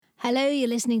Hello, you're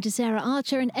listening to Sarah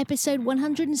Archer and episode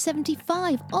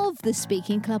 175 of the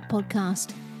Speaking Club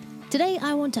podcast. Today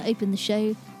I want to open the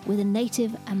show with a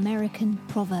Native American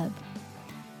proverb.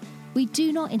 We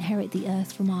do not inherit the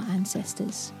earth from our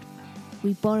ancestors.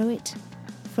 We borrow it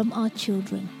from our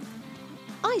children.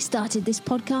 I started this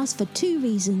podcast for two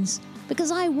reasons.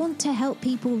 Because I want to help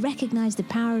people recognise the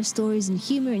power of stories and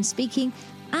humour in speaking,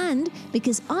 and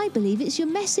because I believe it's your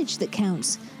message that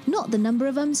counts, not the number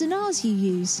of ums and ahs you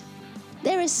use.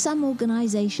 There are some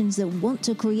organisations that want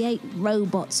to create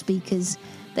robot speakers.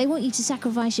 They want you to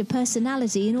sacrifice your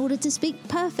personality in order to speak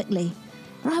perfectly.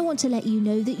 But I want to let you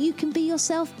know that you can be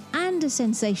yourself and a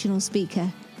sensational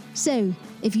speaker. So,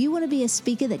 if you want to be a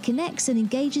speaker that connects and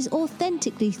engages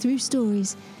authentically through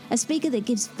stories, a speaker that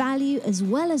gives value as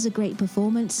well as a great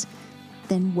performance,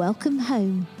 then welcome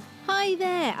home. Hi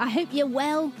there, I hope you're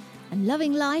well and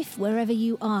loving life wherever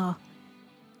you are.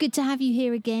 Good to have you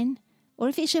here again. Or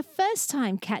if it's your first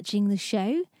time catching the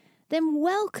show, then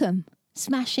welcome.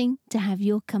 Smashing to have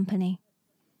your company.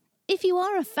 If you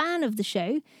are a fan of the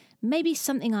show, maybe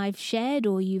something I've shared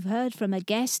or you've heard from a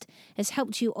guest has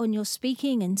helped you on your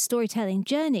speaking and storytelling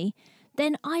journey,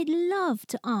 then I'd love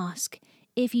to ask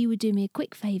if you would do me a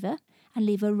quick favour and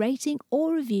leave a rating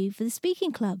or review for the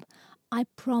Speaking Club. I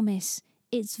promise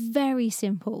it's very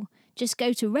simple. Just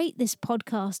go to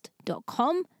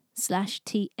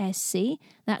ratethispodcast.com/TSC.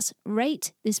 That's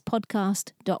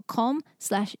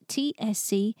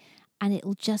ratethispodcast.com/TSC, and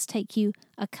it'll just take you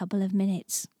a couple of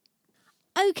minutes.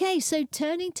 Okay, so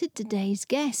turning to today's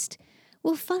guest.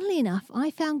 Well, funnily enough,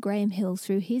 I found Graham Hill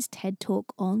through his TED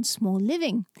Talk on small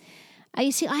living.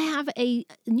 You see, I have a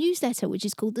newsletter which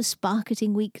is called the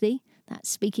Sparketing Weekly. That's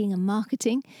speaking and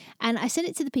marketing. And I send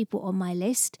it to the people on my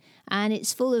list, and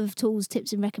it's full of tools,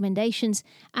 tips and recommendations.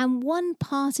 And one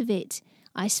part of it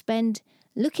I spend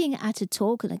looking at a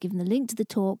talk, and I give them the link to the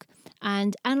talk,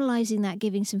 and analysing that,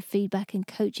 giving some feedback and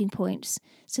coaching points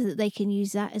so that they can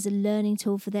use that as a learning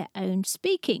tool for their own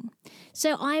speaking.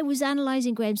 So I was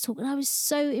analysing Graham's talk, and I was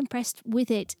so impressed with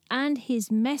it and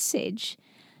his message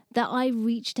that I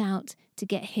reached out to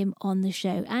get him on the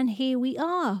show. And here we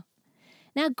are.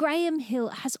 Now, Graham Hill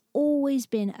has always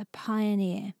been a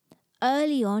pioneer.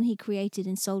 Early on, he created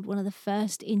and sold one of the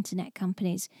first internet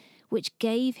companies, which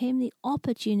gave him the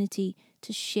opportunity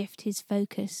to shift his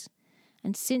focus.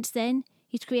 And since then,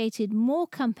 he's created more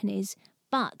companies,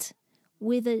 but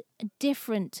with a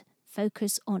different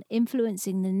focus on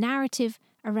influencing the narrative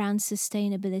around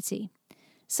sustainability,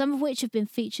 some of which have been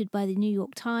featured by the New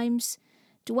York Times,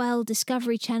 Dwell,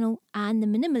 Discovery Channel, and the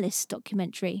Minimalist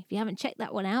documentary. If you haven't checked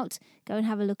that one out, go and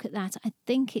have a look at that. I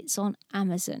think it's on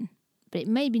Amazon, but it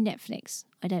may be Netflix.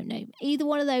 I don't know. Either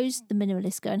one of those, The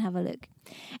Minimalist, go and have a look.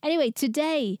 Anyway,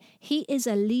 today he is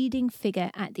a leading figure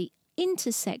at the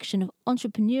intersection of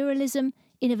entrepreneurialism,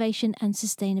 innovation and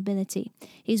sustainability.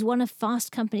 He's one of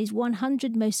Fast Company's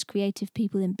 100 most creative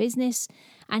people in business,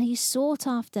 and he's sought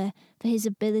after for his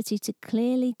ability to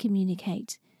clearly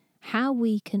communicate how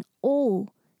we can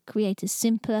all create a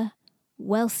simpler,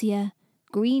 wealthier,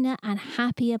 greener and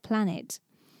happier planet.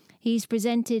 He's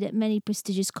presented at many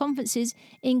prestigious conferences,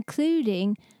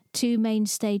 including 2 main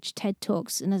stage TED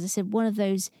Talks. And as I said, one of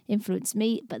those influenced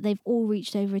me, but they've all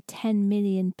reached over 10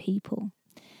 million people.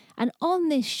 And on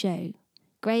this show,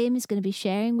 Graham is going to be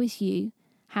sharing with you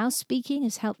how speaking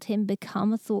has helped him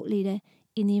become a thought leader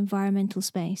in the environmental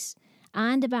space,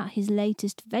 and about his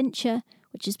latest venture,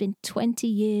 which has been 20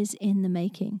 years in the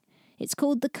making. It's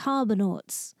called the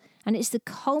Carbonauts, and it's the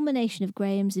culmination of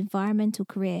Graham's environmental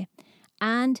career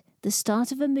and the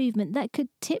start of a movement that could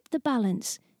tip the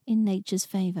balance in nature's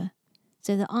favour,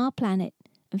 so that our planet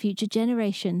and future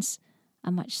generations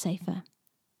are much safer.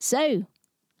 So,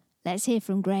 let's hear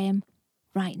from Graham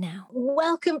right now.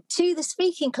 Welcome to the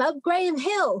Speaking Club, Graham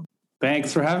Hill.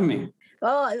 Thanks for having me.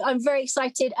 Oh, I'm very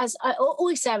excited, as I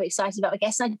always say I'm excited about my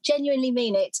guests, and I genuinely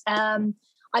mean it.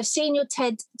 I've seen your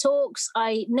TED Talks.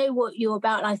 I know what you're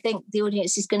about, and I think the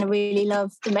audience is going to really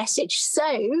love the message.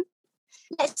 So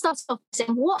let's start off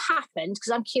saying what happened,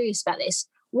 because I'm curious about this.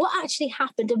 What actually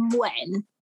happened and when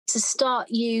to start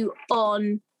you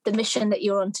on the mission that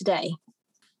you're on today?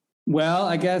 Well,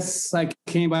 I guess I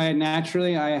came by it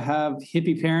naturally. I have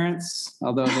hippie parents,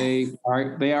 although they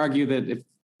argue that if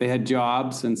they had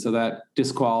jobs, and so that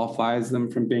disqualifies them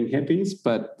from being hippies,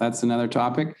 but that's another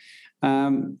topic.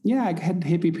 I had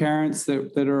hippie parents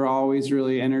that are always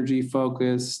really energy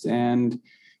focused, and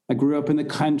I grew up in the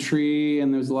country,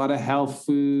 and there's a lot of health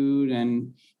food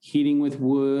and heating with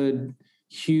wood,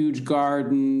 huge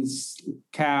gardens,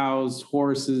 cows,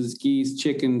 horses, geese,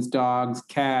 chickens, dogs,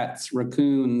 cats,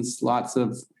 raccoons, lots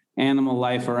of animal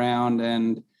life around.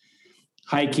 And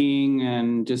hiking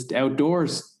and just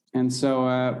outdoors. And so,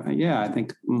 I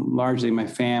think largely my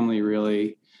family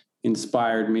really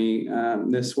inspired me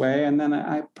this way. And then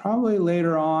I probably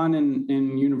later on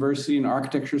in university and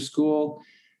architecture school,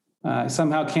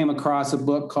 somehow came across a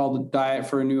book called The Diet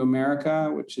for a New America,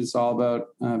 which is all about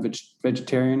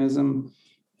vegetarianism,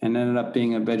 and ended up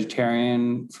being a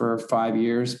vegetarian for 5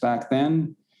 years back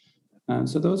then.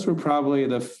 So those were probably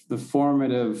the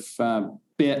formative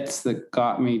bits that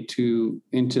got me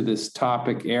into this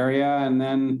topic area. And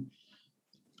then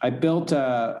I built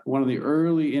one of the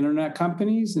early internet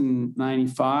companies in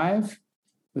 '95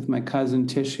 with my cousin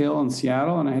Tish Hill in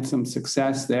Seattle, and I had some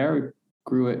success there. We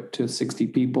grew it to 60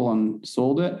 people and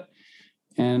sold it.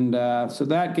 And so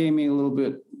that gave me a little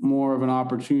bit more of an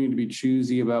opportunity to be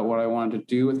choosy about what I wanted to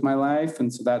do with my life.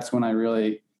 And so that's when I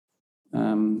really,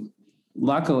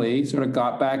 luckily, sort of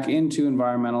got back into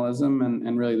environmentalism.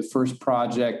 And really the first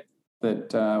project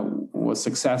that was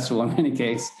successful in any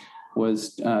case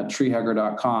was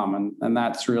treehugger.com. And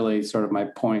that's really sort of my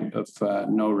point of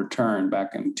no return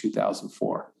back in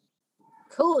 2004.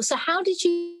 Cool. So how did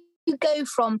you go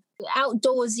from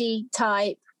outdoorsy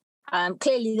type?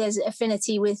 Clearly there's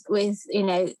affinity with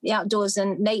the outdoors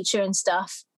and nature and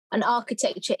stuff, and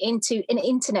architecture into an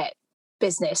internet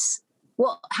business.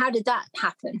 How did that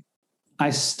happen?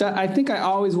 I think I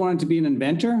always wanted to be an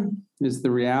inventor is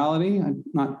the reality. I'm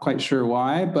not quite sure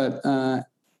why, but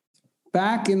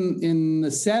back in the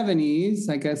 70s,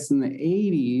 I guess in the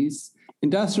 80s,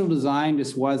 industrial design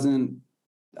just wasn't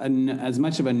as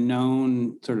much of a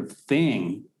known sort of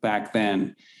thing back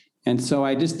then. And so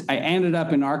I ended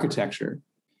up in architecture.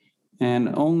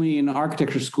 And only in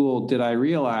architecture school did I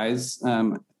realize,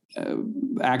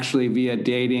 actually via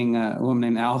dating a woman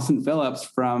named Allison Phillips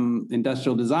from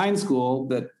industrial design school,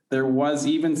 that there was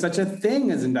even such a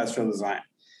thing as industrial design.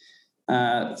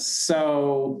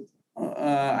 So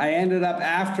I ended up,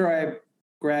 after I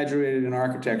graduated in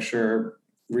architecture,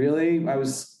 really, I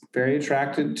was very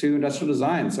attracted to industrial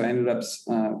design. So I ended up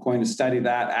going to study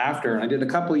that after. And I did a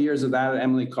couple of years of that at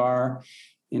Emily Carr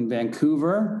in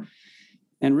Vancouver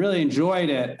and really enjoyed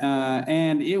it.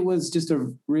 And it was just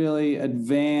a really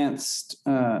advanced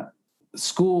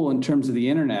school in terms of the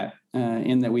internet,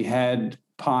 in that we had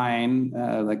Pine,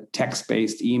 like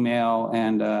text-based email,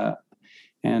 and a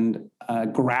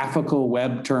graphical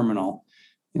web terminal,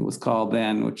 it was called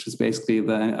then, which is basically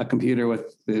a computer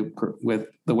with the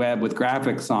web with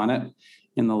graphics on it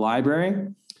in the library.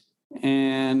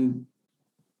 And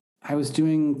I was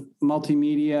doing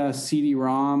multimedia,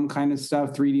 CD-ROM kind of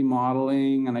stuff, 3D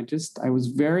modeling. And I was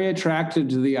very attracted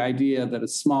to the idea that a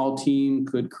small team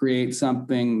could create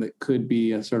something that could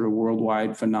be a sort of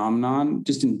worldwide phenomenon,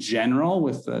 just in general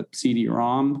with the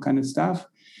CD-ROM kind of stuff.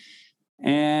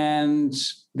 And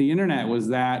the internet was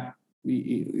that,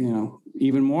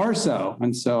 even more so.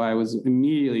 And so I was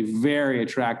immediately very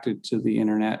attracted to the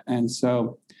internet. And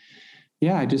so,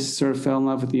 I just sort of fell in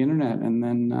love with the internet, and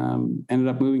then ended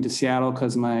up moving to Seattle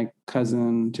because my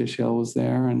cousin Tish Hill was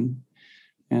there, and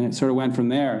it sort of went from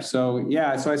there. So,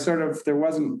 there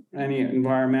wasn't any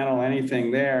environmental anything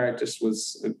there. It just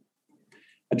was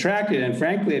attracted, and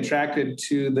frankly attracted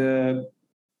to the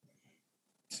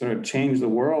sort of change the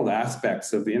world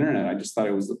aspects of the internet. I just thought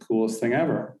it was the coolest thing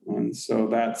ever. And so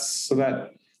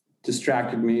that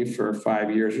distracted me for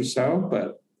 5 years or so,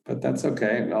 but that's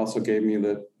okay. It also gave me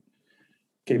the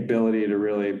capability to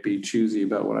really be choosy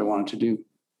about what I wanted to do.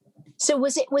 So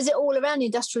was it all around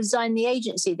industrial design, the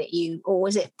agency or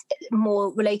was it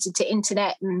more related to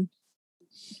internet and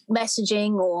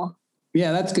messaging, or?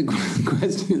 Yeah, that's a good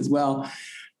question as well.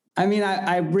 I mean,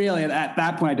 I really, at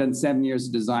that point, I'd done 7 years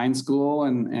of design school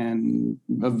and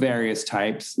of various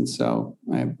types. And so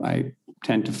I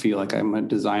tend to feel like I'm a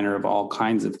designer of all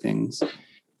kinds of things.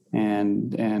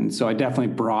 And so I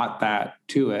definitely brought that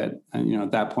to it. And,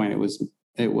 at that point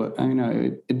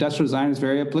industrial design is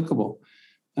very applicable.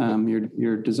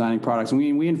 You're designing products. And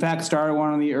we in fact started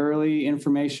one of the early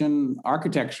information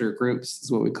architecture groups,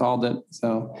 is what we called it.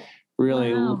 So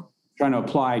really trying to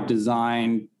apply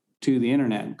design to the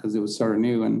internet because it was sort of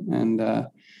new. And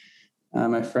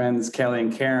my friends Kelly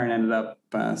and Karen ended up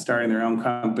starting their own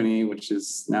company, which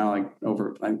is now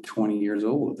over 20 years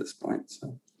old at this point.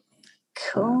 So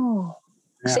cool.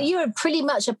 So you were pretty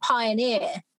much a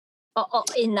pioneer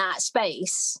in that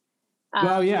space.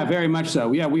 Well, yeah, very much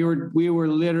so. Yeah, we were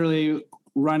literally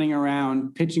running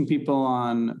around pitching people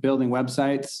on building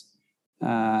websites,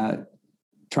 trying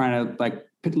to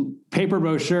paper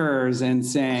brochures and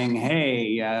saying,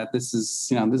 "Hey, this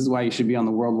is why you should be on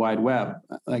the World Wide Web."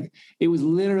 It was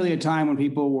literally a time when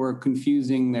people were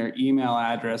confusing their email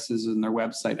addresses and their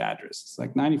website addresses.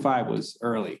 95 was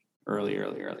early. early.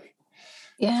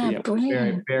 Yeah, So yeah,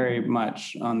 brilliant. very, very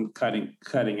much on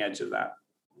cutting edge of that.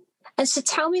 And so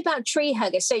tell me about Tree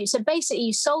Hugger. So basically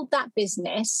you sold that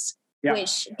business, Yeah.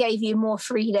 which gave you more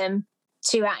freedom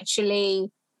to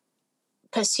actually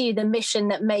pursue the mission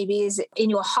that maybe is in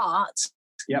your heart.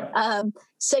 Yep.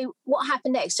 So what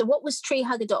happened next? So what was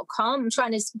treehugger.com? I'm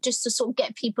trying to just to sort of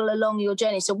get people along your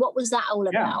journey. So what was that all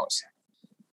about?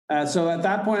 So at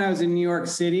that point I was in New York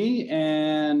City,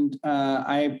 and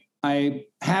I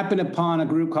happened upon a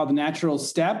group called the Natural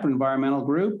Step Environmental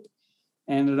Group.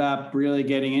 Ended up really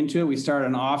getting into it. We started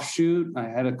an offshoot. I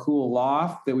had a cool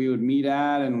loft that we would meet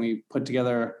at, and we put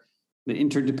together the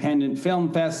Interdependent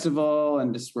Film Festival,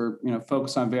 and just were,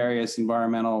 focused on various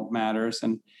environmental matters.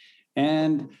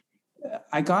 And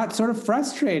I got sort of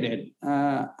frustrated.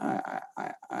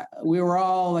 We were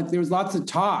all like, there was lots of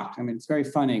talk. I mean, it's very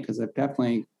funny because I've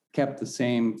definitely kept the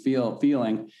same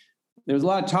feeling. There was a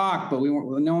lot of talk, but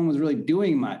no one was really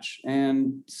doing much.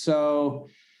 And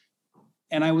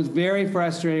I was very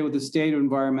frustrated with the state of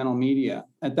environmental media.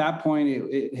 At that point,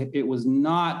 it was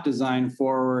not design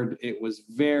forward. It was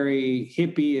very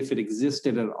hippie, if it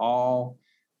existed at all.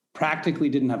 Practically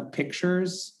didn't have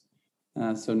pictures,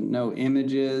 so no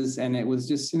images. And it was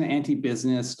just an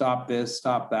anti-business, stop this,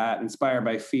 stop that, inspired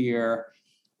by fear.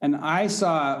 And I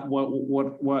saw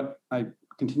what I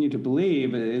continue to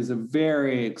believe is a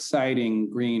very exciting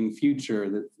green future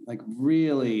that, like,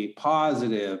 really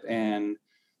positive and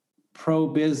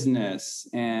pro-business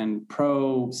and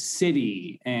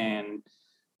pro-city and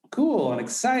cool and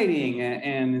exciting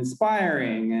and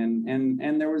inspiring.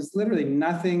 And there was literally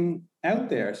nothing out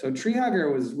there. So Tree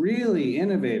Hugger was really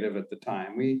innovative at the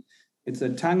time. It's a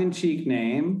tongue-in-cheek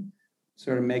name,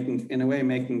 sort of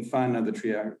making fun of the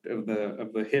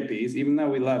hippies, even though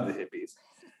we love the hippies.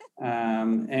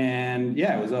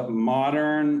 It was a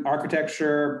modern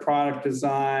architecture, product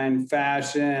design,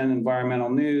 fashion, environmental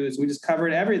news. We just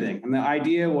covered everything. And the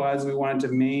idea was we wanted to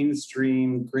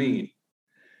mainstream green.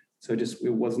 So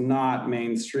it was not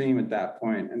mainstream at that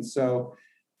point. And so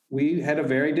we had a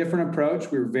very different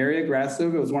approach. We were very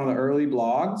aggressive. It was one of the early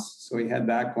blogs. So we had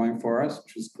that going for us,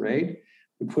 which was great.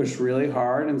 We pushed really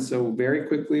hard. And so very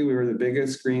quickly, we were the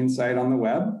biggest green site on the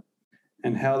web,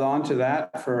 and held on to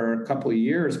that for a couple of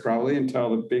years, probably,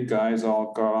 until the big guys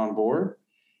all got on board.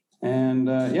 And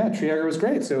Tree Hugger was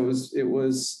great. So it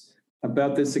was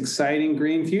about this exciting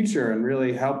green future and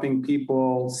really helping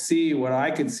people see what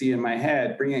I could see in my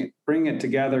head, bring it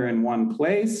together in one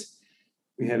place.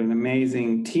 We had an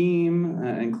amazing team,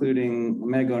 including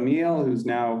Meg O'Neill, who's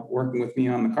now working with me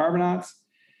on the Carbonauts.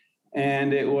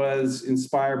 And it was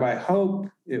inspired by hope.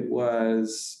 It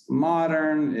was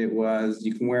modern. It was,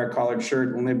 you can wear a collared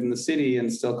shirt and live in the city and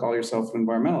still call yourself an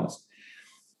environmentalist.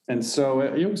 And so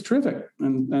it was terrific.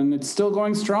 And it's still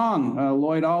going strong.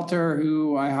 Lloyd Alter,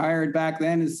 who I hired back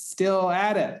then, is still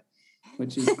at it,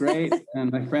 which is great.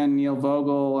 And my friend Neil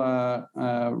Vogel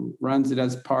runs it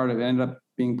as ended up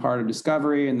being part of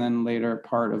Discovery, and then later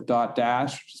part of Dot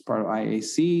Dash, which is part of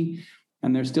IAC.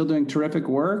 And they're still doing terrific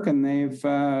work. And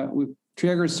Tree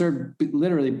Hugger served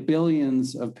literally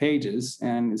billions of pages,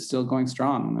 and it's still going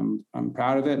strong. And I'm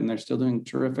proud of it, and they're still doing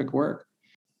terrific work.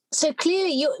 So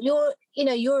clearly,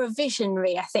 you're a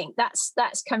visionary. I think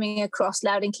that's coming across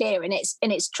loud and clear, and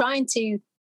it's trying to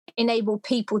enable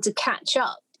people to catch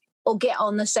up or get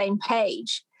on the same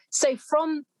page. So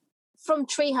from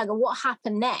Tree Hugger, what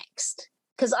happened next?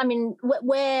 Because I mean,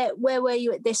 where were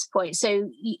you at this point? So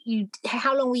you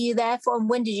how long were you there for, and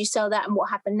when did you sell that, and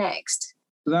what happened next?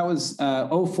 So that was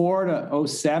 04 to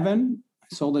 07.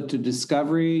 I sold it to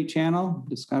Discovery Channel.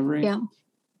 Discovery. Yeah.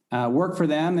 Worked for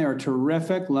them. They were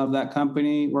terrific. Love that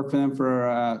company. Worked for them for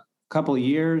a couple of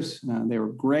years. They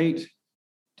were great.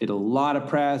 Did a lot of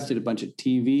press. Did a bunch of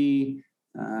TV.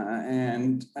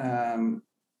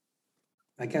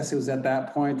 I guess it was at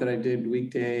that point that I did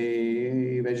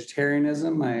Weekday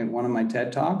Vegetarianism, one of my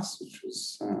TED Talks, which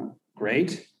was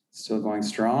great. Still going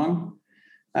strong.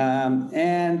 But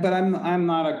I'm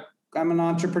an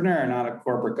entrepreneur, not a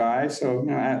corporate guy. So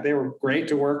they were great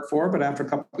to work for, but after a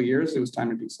couple of years, it was time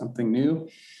to do something new.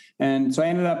 And so I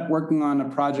ended up working on a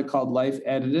project called Life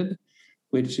Edited,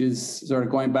 which is sort of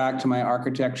going back to my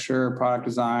architecture, product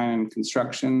design, and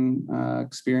construction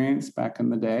experience back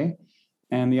in the day.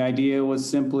 And the idea was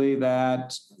simply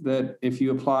that if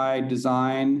you apply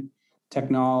design,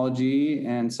 technology,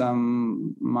 and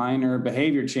some minor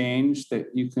behavior change, that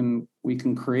we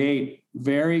can create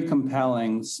very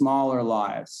compelling, smaller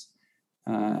lives,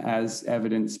 as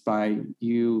evidenced by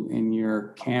you in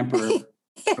your camper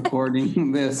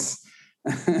recording this.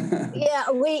 Yeah,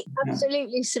 we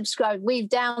absolutely subscribed. We've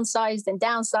downsized and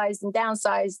downsized and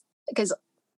downsized because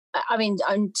I mean,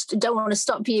 I don't want to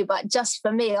stop you, but just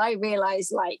for me, I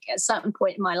realized like at a certain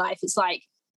point in my life, it's like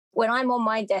when I'm on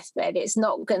my deathbed, it's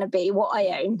not going to be what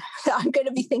I own. I'm going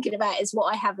to be thinking about is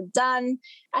what I haven't done.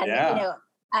 And, you know,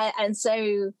 and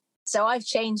so I've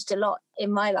changed a lot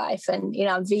in my life, and, you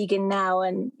know, I'm vegan now,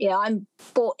 and, you know, I'm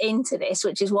bought into this,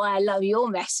 which is why I love your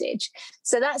message.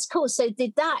 So that's cool. So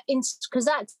did that, because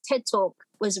that TED Talk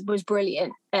was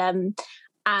brilliant. And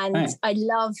Thanks. I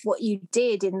love what you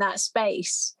did in that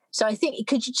space. So I think,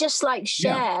 could you just like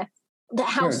share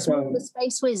how small the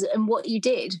space was and what you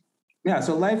did? Yeah,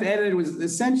 so Life Edited was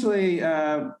essentially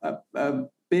a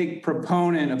big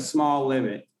proponent of small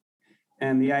living.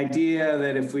 And the idea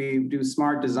that if we do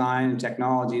smart design and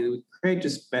technology, we create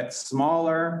just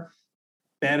smaller,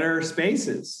 better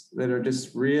spaces that are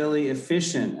just really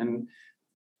efficient. And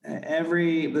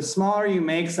the smaller you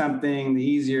make something, the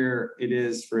easier it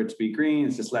is for it to be green.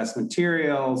 It's just less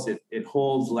materials. It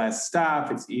holds less stuff.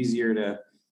 It's easier to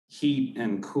heat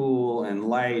and cool and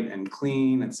light and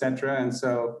clean, et cetera. And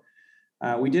so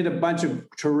we did a bunch of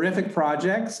terrific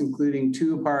projects, including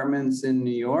 2 apartments in New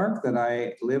York that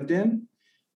I lived in,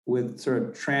 with sort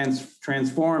of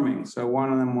transforming. So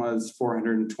one of them was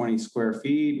 420 square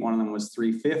feet. One of them was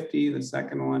 350, the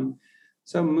second one.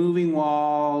 So moving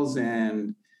walls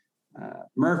and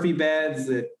Murphy beds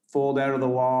that fold out of the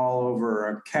wall over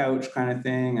a couch kind of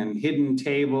thing, and hidden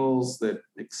tables that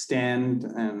extend,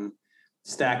 and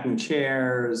stacking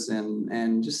chairs,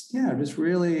 and just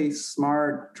really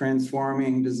smart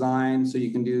transforming design so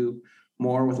you can do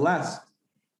more with less.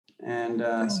 And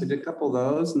so I did a couple of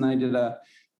those, and I did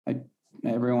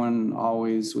everyone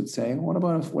always would say, what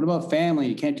about family?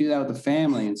 You can't do that with the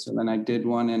family. And so then I did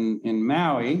one in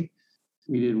Maui.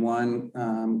 We did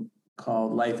one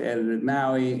called Life Edited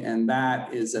Maui, and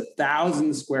that is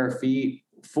 1,000 square feet,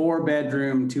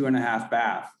 4-bedroom, 2.5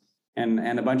 bath.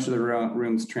 And a bunch of the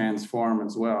rooms transform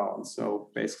as well. And so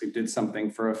basically did something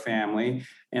for a family,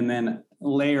 and then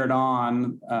layered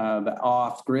on the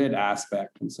off-grid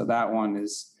aspect. And so that one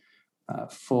is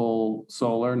full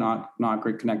solar, not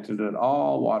grid connected at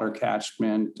all, water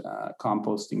catchment,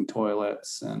 composting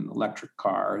toilets, and electric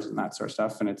cars and that sort of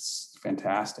stuff. And it's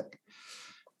fantastic.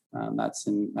 That's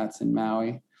in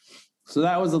Maui. So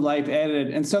that was the Life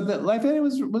Edited. And so the Life Edited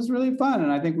was really fun.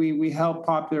 And I think we helped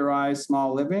popularize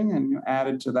small living and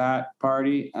added to that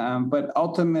party. But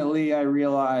ultimately, I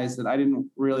realized that I didn't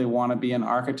really want to be an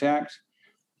architect,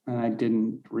 and I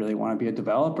didn't really want to be a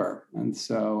developer. And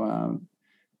so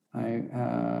I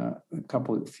a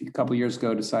couple years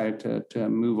ago decided to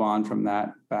move on from that,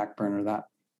 back burner that.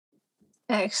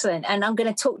 Excellent. And I'm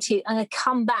going to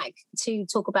come back to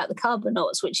talk about the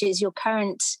Carbonauts, which is your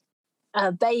current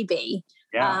baby.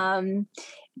 Yeah.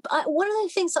 But one of the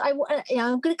things that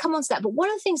I'm going to come on to that, but one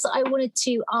of the things that I wanted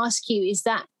to ask you is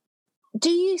that, do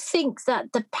you think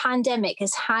that the pandemic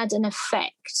has had an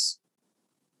effect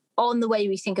on the way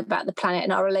we think about the planet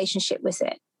and our relationship with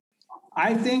it?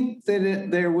 I think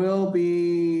that there will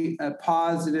be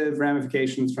positive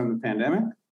ramifications from the pandemic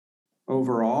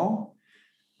overall.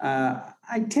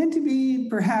 I tend to be,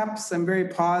 I'm very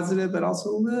positive, but also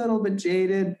a little bit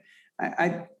jaded.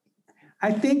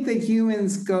 I think that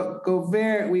humans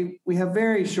we have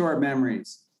very short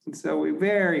memories. And so we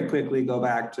very quickly go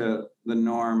back to the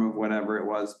norm of whatever it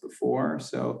was before.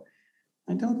 So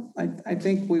I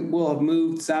think we will have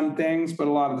moved some things, but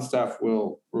a lot of the stuff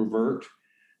will revert.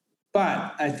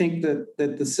 But I think that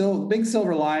the big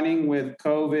silver lining with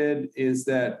COVID is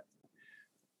that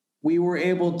we were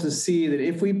able to see that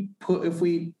if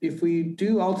we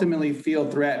do ultimately feel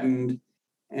threatened,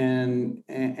 and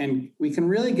we can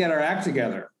really get our act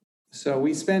together. So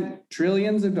we spent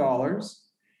trillions of dollars.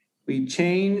 We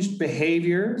changed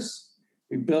behaviors.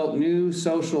 We built new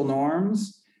social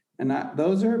norms, and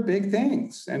those are big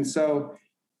things. And so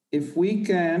if we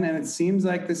can, and it seems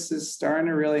like this is starting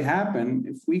to really happen,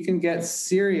 if we can get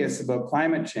serious about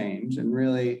climate change, and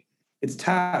really, it's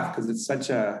tough because it's such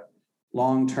a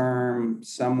long-term,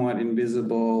 somewhat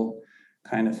invisible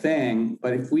kind of thing.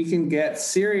 But if we can get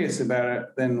serious about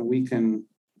it, then we can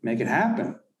make it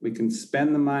happen. We can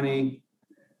spend the money,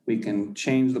 we can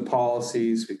change the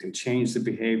policies, we can change the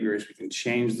behaviors, we can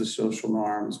change the social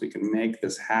norms, we can make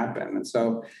this happen. And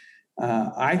so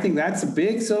I think that's a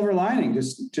big silver lining,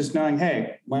 just knowing,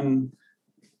 hey, when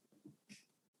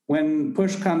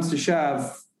push comes to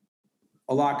shove,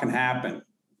 a lot can happen.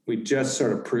 We just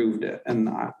sort of proved it. And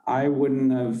I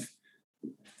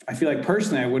feel like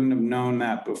personally, I wouldn't have known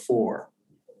that before.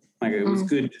 Like, it was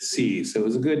good to see. So it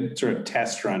was a good sort of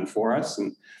test run for us.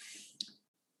 And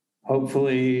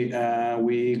hopefully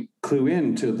we clue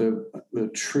into the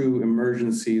true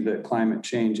emergency that climate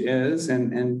change is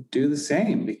and do the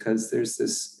same, because there's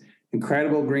this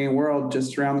incredible green world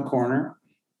just around the corner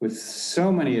with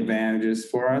so many advantages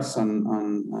for us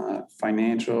on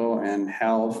financial and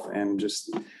health and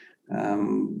just,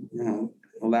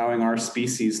 allowing our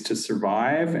species to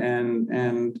survive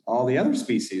and all the other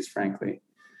species, frankly.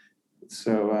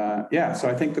 So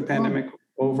I think the pandemic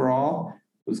overall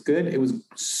was good. It was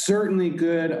certainly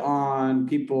good on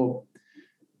people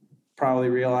probably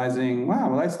realizing, wow,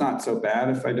 well, that's not so bad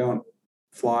if I don't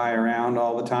fly around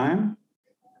all the time.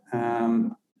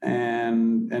 And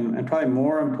probably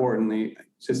more importantly,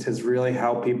 just has really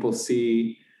helped people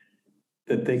see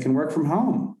that they can work from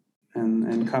home.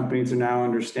 And companies are now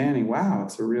understanding, wow,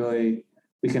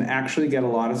 we can actually get a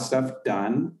lot of stuff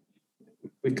done.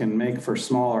 We can make for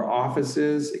smaller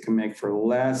offices. It can make for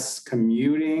less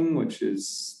commuting, which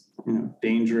is,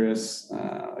 dangerous,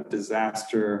 a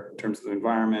disaster in terms of the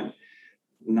environment,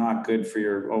 not good for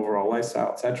your overall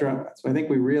lifestyle, et cetera. So I think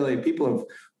we've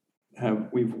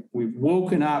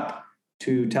woken up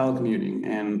to telecommuting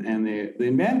and the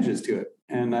advantages to it.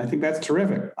 And I think that's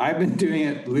terrific. I've been doing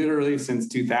it literally since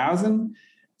 2000.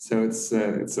 So it's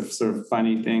a sort of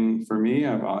funny thing for me.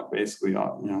 I've basically,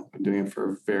 been doing it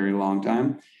for a very long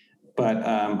time. But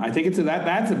I think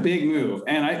that's a big move.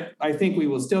 And I think we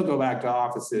will still go back to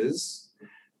offices.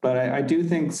 But I do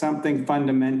think something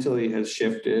fundamentally has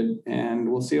shifted,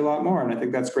 and we'll see a lot more. And I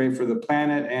think that's great for the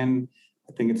planet. And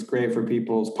I think it's great for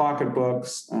people's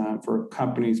pocketbooks, for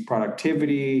companies'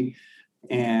 productivity,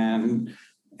 and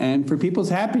for people's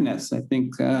happiness. I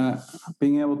think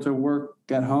being able to work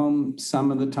at home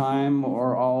some of the time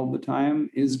or all the time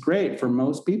is great for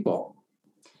most people.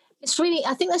 It's really,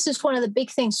 I think this is one of the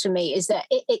big things for me, is that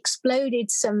it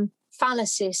exploded some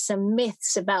fallacies, some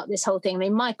myths about this whole thing. I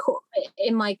mean,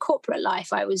 in my corporate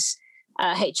life, I was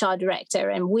HR director,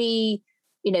 and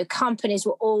companies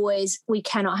were always, we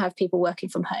cannot have people working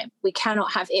from home. We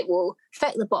cannot have, it will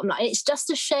affect the bottom line. It's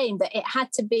just a shame that it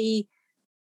had to be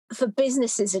for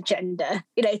businesses' agenda,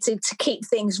 to keep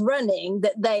things running,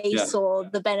 that they saw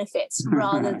the benefits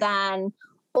rather than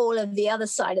all of the other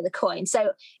side of the coin.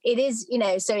 So it is,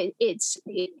 necessity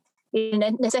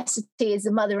is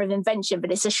the mother of invention,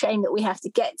 but it's a shame that we have to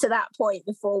get to that point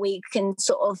before we can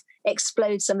sort of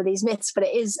explode some of these myths. But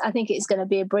I think it's going to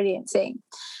be a brilliant thing.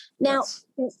 Now,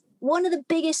 one of the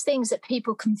biggest things that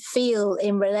people can feel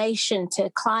in relation to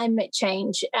climate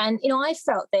change, and, I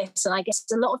felt this, and I guess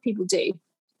a lot of people do,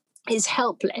 is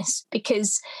helpless,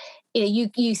 because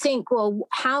you think, well,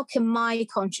 how can my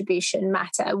contribution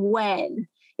matter when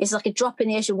it's like a drop in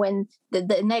the ocean, when the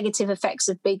negative effects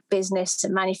of big business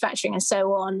and manufacturing and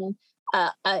so on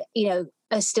are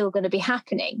still going to be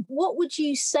happening? What would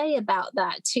you say about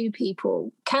that to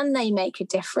people? Can they make a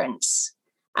difference?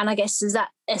 And I guess, is that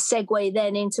a segue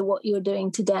then into what you're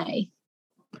doing today?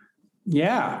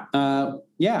 Yeah.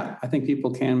 I think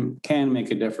people can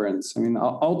make a difference. I mean,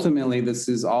 ultimately, this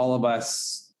is all of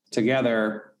us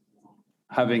together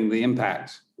having the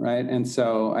impact, right? And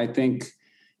so I think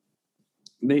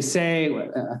they say,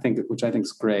 which I think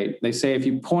is great, they say if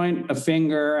you point a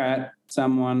finger at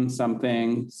someone,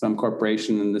 something, some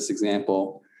corporation in this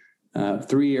example,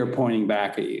 3 are pointing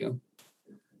back at you.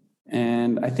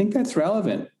 And I think that's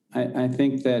relevant. I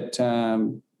think that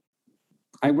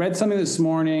I read something this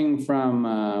morning from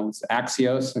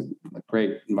Axios, a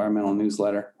great environmental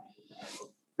newsletter.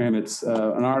 And it's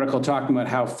an article talking about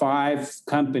how 5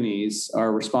 companies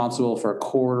are responsible for a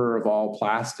quarter of all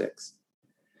plastics.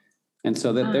 And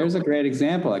so there's a great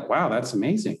example, like, wow, that's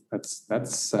amazing.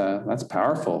 That's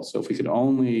powerful. So if we could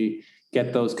only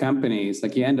get those companies,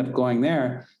 like, you end up going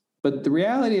there. But the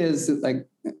reality is that, like,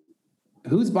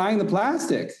 who's buying the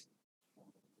plastic?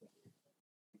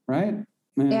 Right?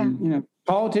 And,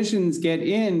 politicians get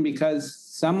in because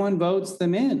someone votes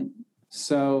them in.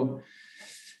 So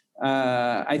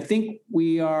I think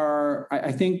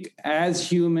I think as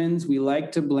humans, we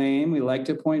like to blame, we like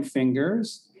to point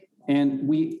fingers, and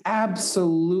we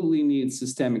absolutely need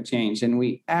systemic change. And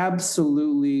we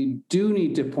absolutely do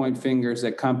need to point fingers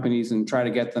at companies and try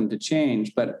to get them to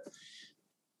change. But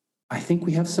I think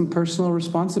we have some personal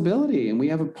responsibility, and we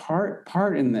have a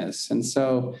part in this. And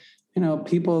so,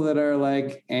 people that are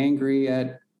like angry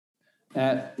at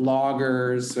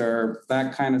loggers or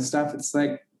that kind of stuff, it's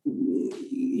like,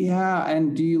 yeah,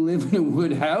 and do you live in a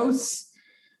wood house?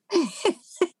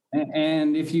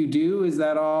 And if you do, is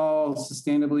that all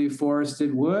sustainably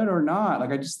forested wood or not?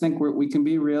 Like, I just think we can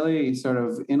be really sort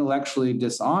of intellectually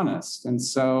dishonest. And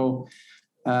so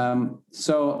my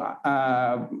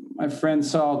friend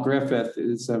Saul Griffith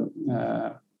is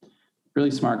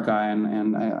really smart guy.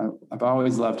 And I've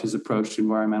always loved his approach to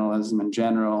environmentalism in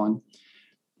general. And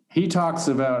he talks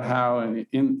about how in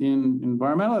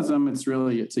environmentalism,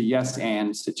 it's a yes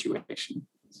and situation,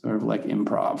 sort of like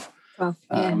improv. Oh,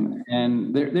 yeah.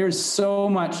 And there's so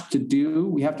much to do.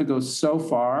 We have to go so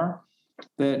far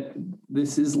that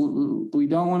we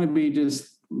don't want to be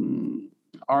just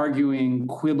arguing,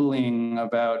 quibbling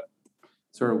about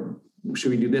sort of,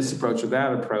 should we do this approach or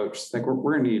that approach? It's like we're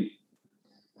going to need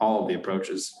all of the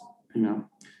approaches,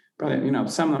 but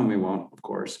some of them we won't, of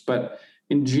course, but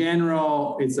in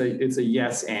general, it's a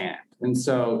yes and. And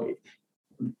so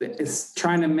it's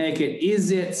trying to make it,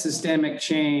 is it systemic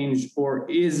change or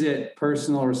is it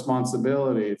personal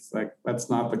responsibility? It's like, that's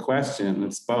not the question,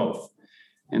 it's both.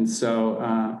 And so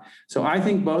I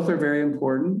think both are very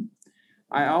important.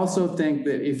 I also think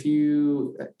that if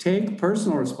you take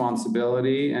personal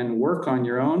responsibility and work on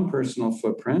your own personal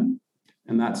footprint,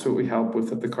 and that's what we help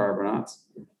with at the Carbonauts,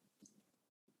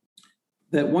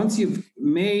 that once you've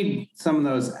made some of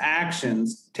those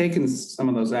actions, taken some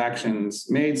of those actions,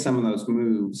 made some of those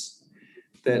moves,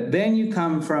 that then you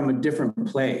come from a different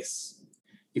place.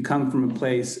 You come from a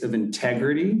place of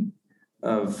integrity,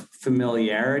 of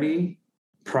familiarity,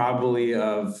 probably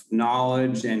of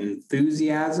knowledge and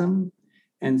enthusiasm.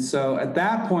 And so at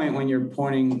that point, when you're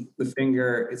pointing the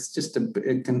finger, it's just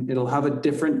it'll have a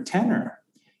different tenor.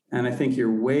 And I think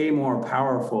you're way more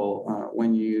powerful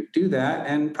when you do that,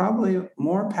 and probably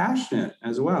more passionate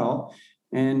as well.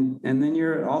 And then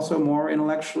you're also more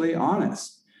intellectually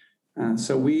honest.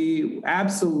 So we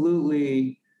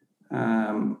absolutely,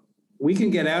 we can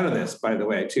get out of this, by the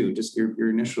way, too, just your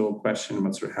initial question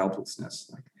about sort of helplessness.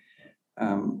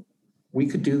 We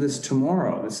could do this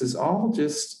tomorrow. This is all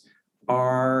just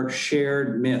our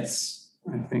shared myths.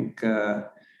 I think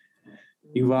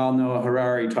Yuval Noah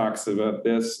Harari talks about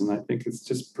this, and I think it's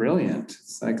just brilliant.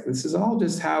 It's like, this is all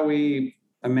just how we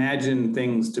imagine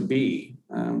things to be.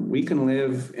 We can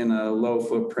live in a low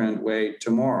footprint way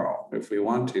tomorrow if we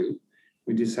want to.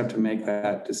 We just have to make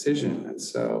that decision. And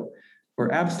so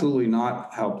we're absolutely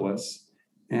not helpless.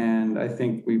 And I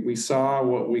think we saw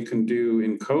what we can do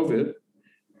in COVID.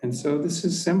 And so this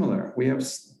is similar. We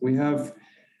have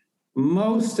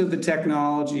most of the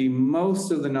technology,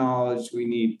 most of the knowledge we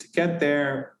need to get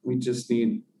there. We just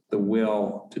need the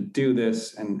will to do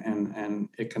this, and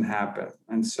it can happen.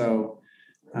 And so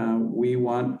we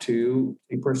want to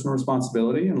take personal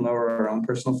responsibility and lower our own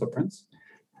personal footprints.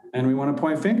 And we want to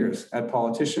point fingers at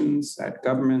politicians, at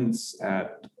governments,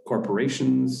 at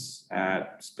corporations,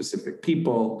 at specific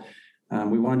people.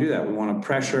 We want to do that. We want to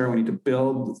pressure. We need to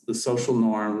build the social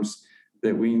norms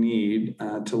that we need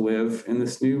to live in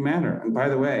this new manner. And by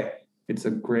the way, it's a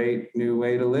great new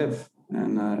way to live.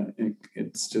 And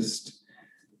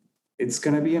it's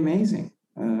going to be amazing.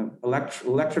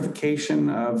 Electrification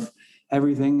of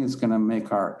everything is going to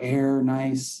make our air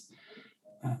nice.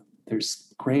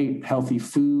 There's great healthy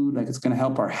food. Like, it's going to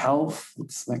help our health.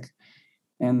 It's like,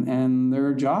 and there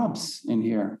are jobs in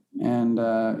here. And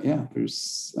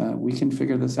we can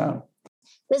figure this out.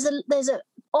 There's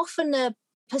often a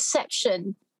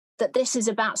perception that this is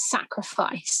about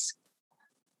sacrifice,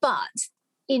 but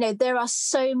there are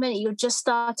so many. You're just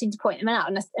starting to point them out,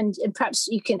 and perhaps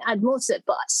you can add more to it.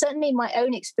 But certainly, my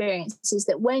own experience is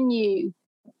that when you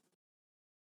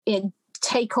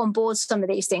take on board some of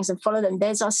these things and follow them,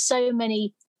 there's so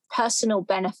many personal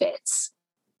benefits.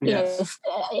 Yes.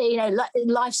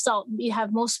 Lifestyle. You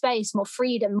have more space, more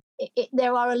freedom.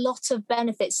 There are a lot of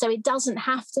benefits, so it doesn't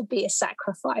have to be a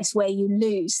sacrifice where you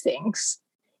lose things.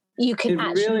 You can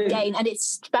actually gain, and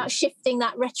it's about shifting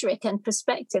that rhetoric and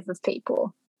perspective of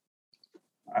people.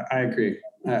 I agree.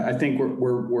 I think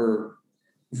we're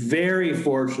very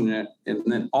fortunate in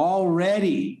that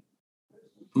already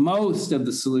most of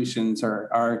the solutions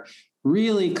are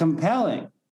really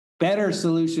compelling, better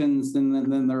solutions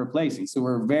than they're replacing. So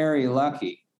we're very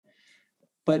lucky.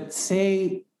 But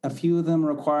say a few of them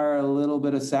require a little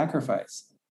bit of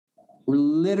sacrifice. We're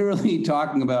literally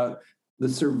talking about the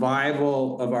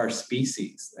survival of our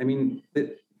species. I mean,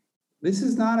 this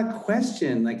is not a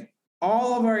question. Like,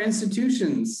 all of our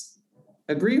institutions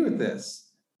agree with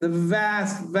this. The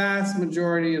vast, vast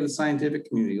majority of the scientific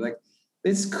community, like,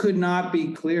 this could not be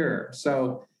clearer.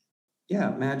 So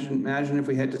yeah, imagine if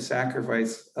we had to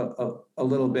sacrifice a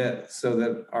little bit so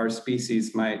that our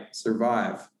species might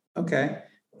survive. Okay,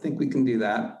 I think we can do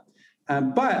that.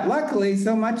 But luckily,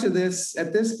 so much of this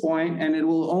at this point, and it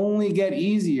will only get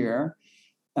easier,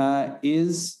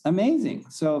 is amazing.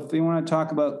 So if we want to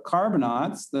talk about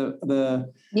Carbonauts,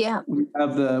 we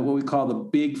have what we call the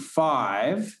Big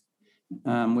Five,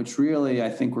 which really I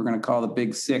think we're going to call the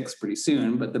Big Six pretty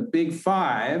soon. But the Big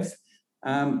Five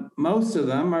Most of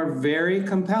them are very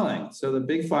compelling. So the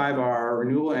big five are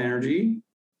renewable energy,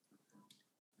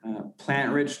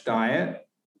 plant-rich diet,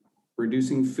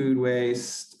 reducing food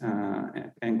waste,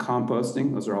 and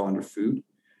composting. Those are all under food.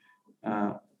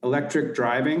 Electric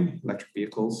driving, electric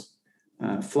vehicles,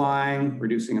 flying,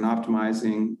 reducing and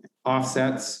optimizing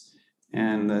offsets.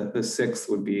 And the sixth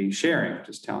would be sharing,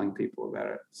 just telling people about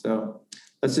it. So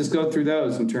let's just go through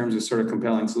those in terms of sort of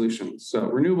compelling solutions. So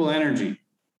renewable energy.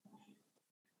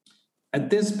 At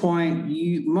this point,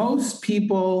 most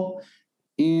people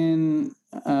in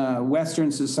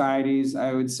Western societies,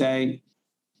 I would say,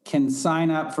 can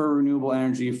sign up for renewable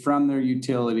energy from their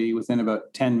utility within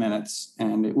about 10 minutes,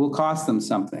 and it will cost them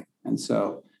something. And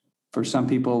so for some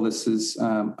people, this is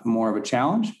more of a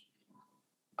challenge.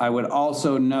 I would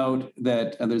also note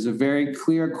that there's a very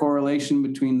clear correlation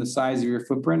between the size of your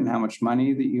footprint and how much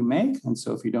money that you make. And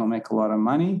so if you don't make a lot of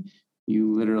money,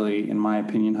 you literally, in my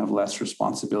opinion, have less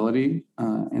responsibility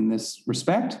in this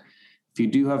respect. If you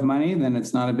do have money, then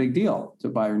it's not a big deal to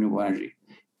buy renewable energy.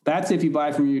 That's if you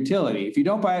buy from your utility. If you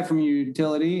don't buy it from your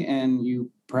utility and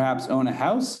you perhaps own a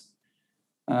house,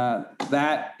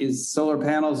 that is solar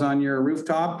panels on your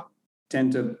rooftop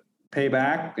tend to pay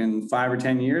back in 5 or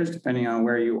 10 years, depending on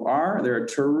where you are. They're a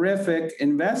terrific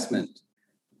investment.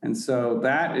 And so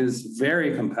that is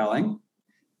very compelling.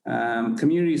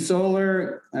 Community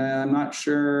solar, I'm not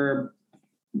sure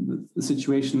the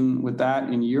situation with that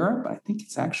in Europe. I think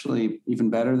it's actually even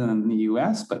better than in the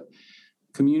US, but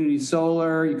community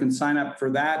solar, you can sign up for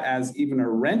that as even a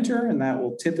renter, and that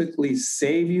will typically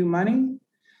save you money.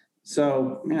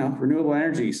 So, renewable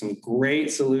energy, some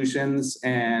great solutions.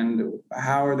 And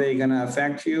how are they going to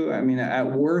affect you? I mean,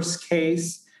 at worst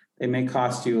case, they may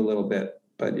cost you a little bit,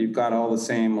 but you've got all the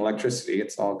same electricity.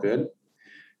 It's all good.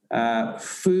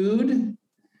 Food,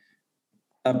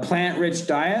 a plant-rich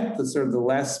diet, the sort of the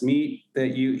less meat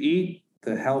that you eat,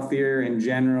 the healthier in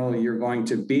general you're going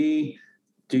to be.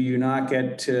 Do you not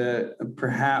get to,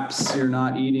 perhaps you're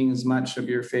not eating as much of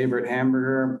your favorite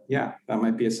hamburger? Yeah, that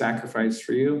might be a sacrifice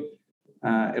for you.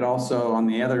 It also, on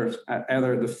the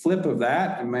the flip of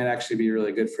that, it might actually be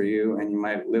really good for you, and you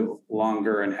might live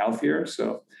longer and healthier.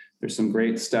 So there's some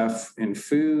great stuff in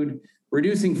food.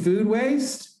 Reducing food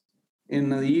waste in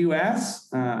the US,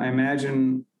 I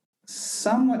imagine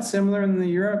somewhat similar in the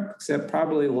Europe, except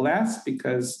probably less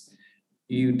because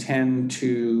you tend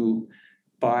to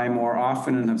buy more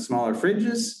often and have smaller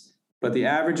fridges. But the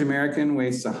average American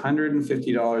wastes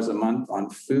 $150 a month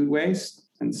on food waste.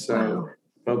 And so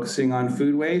focusing on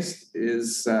food waste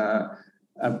is a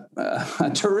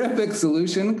terrific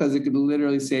solution, because it could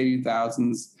literally save you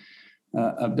thousands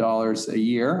of dollars a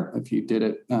year if you did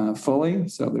it fully.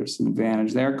 So there's some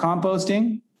advantage there.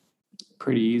 Composting,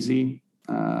 pretty easy.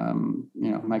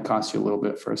 Might cost you a little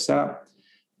bit for a setup.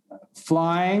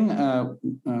 Flying,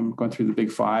 going through the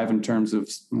big five in terms of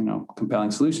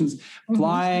compelling solutions. Mm-hmm.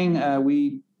 Flying,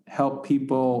 we help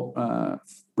people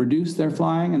reduce their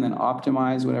flying and then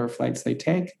optimize whatever flights they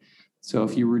take. So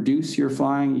if you reduce your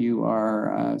flying, you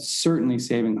are certainly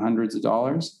saving hundreds of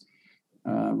dollars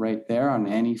right there on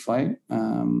any flight.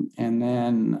 And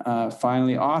then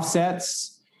finally,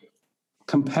 offsets,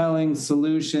 compelling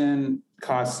solution,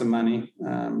 costs some money.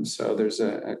 So there's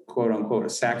a quote unquote a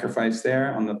sacrifice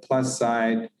there. On the plus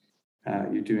side,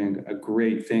 you're doing a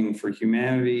great thing for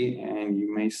humanity, and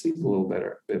you may sleep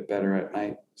a bit better at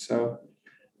night. So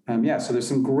so there's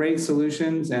some great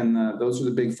solutions, and those are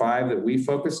the big five that we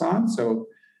focus on. So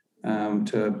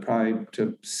to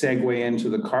segue into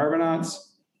the carbonauts,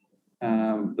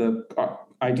 the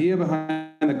idea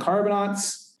behind the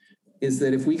carbonauts is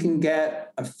that if we can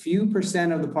get a few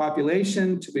percent of the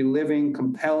population to be living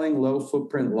compelling, low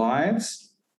footprint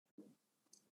lives,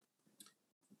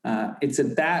 it's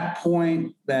at that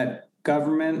point that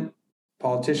government,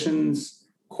 politicians,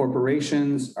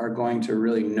 corporations are going to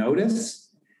really notice.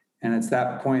 And it's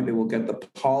that point that we'll get the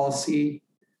policy,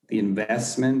 the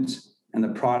investment, and the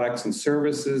products and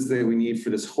services that we need for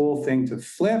this whole thing to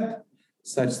flip,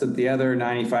 such that the other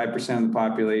 95% of the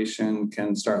population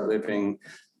can start living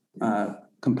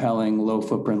compelling low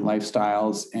footprint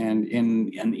lifestyles and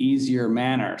in an easier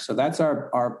manner. So that's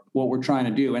our what we're trying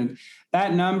to do. And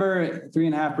that number,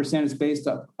 3.5%, is based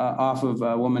off of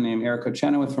a woman named Erica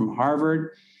Chenoweth from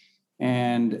Harvard.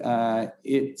 And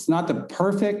it's not the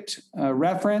perfect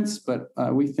reference, but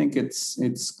we think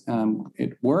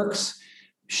it works.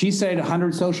 She cited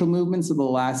 100 social movements of the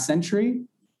last century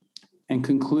and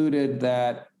concluded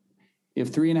that if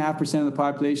 3.5% of the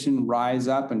population rise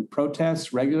up and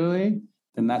protest regularly,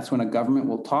 then that's when a government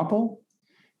will topple.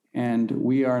 And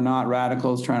we are not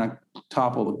radicals trying to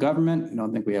topple the government. I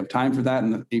don't think we have time for that.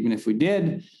 And even if we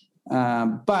did,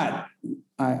 But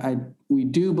we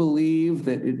do believe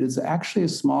that it is actually a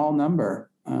small number.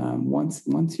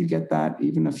 Once you get that,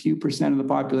 even a few percent of the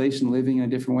population living in a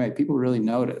different way, people really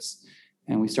notice.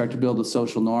 And we start to build the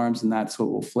social norms, and that's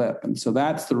what will flip. And so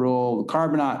that's the role. The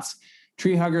Carbonauts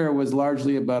Tree Hugger was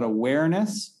largely about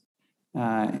awareness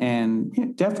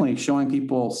and definitely showing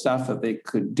people stuff that they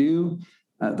could do.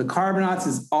 The Carbonauts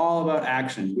is all about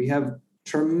action. We have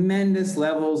tremendous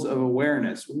levels of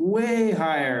awareness, way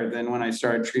higher than when I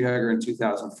started Tree Hugger in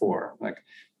 2004. Like,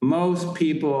 most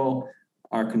people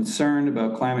are concerned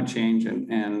about climate change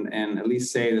and at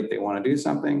least say that they want to do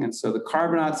something. And so the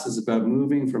Carbonauts is about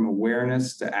moving from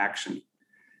awareness to action.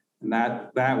 And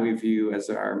that we view as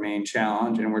our main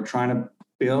challenge. And we're trying to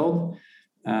build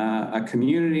a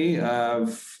community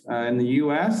of, in the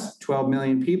US, 12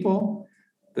 million people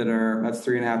that's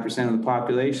 3.5% of the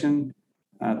population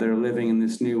that are living in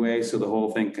this new way. So the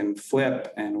whole thing can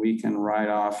flip and we can ride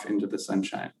off into the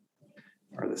sunshine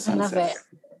or the sunset. I love it.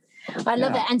 I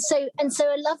love it. And so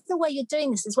I love the way you're doing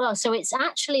this as well. So it's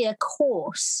actually a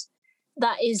course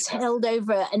that is held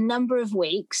over a number of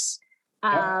weeks.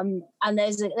 And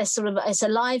there's it's a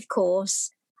live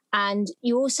course, and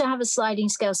you also have a sliding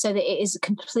scale so that it is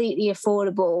completely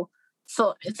affordable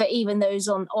for even those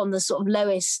on the sort of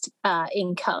lowest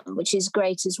income, which is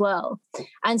great as well.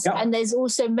 And there's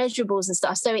also measurables and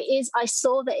stuff. So I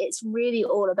saw that it's really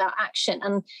all about action.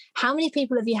 And how many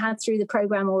people have you had through the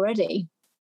program already?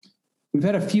 We've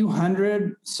had a few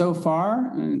hundred so far,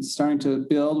 and it's starting to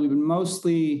build. We've been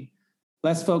mostly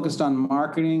less focused on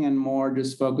marketing and more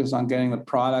just focused on getting the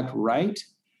product right.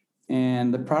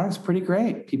 And the product's pretty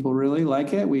great. People really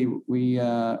like it. We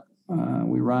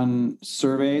run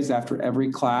surveys after every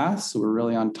class, so we're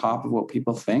really on top of what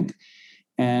people think.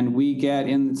 And we get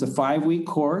in, it's a 5-week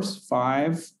course,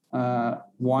 5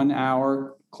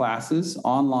 1-hour classes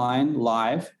online,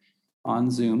 live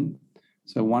on Zoom.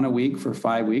 So 1 a week for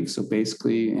 5 weeks, so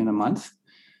basically in a month.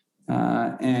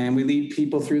 And we lead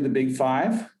people through the big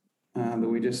 5 that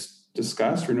we just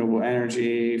discussed: renewable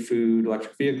energy, food,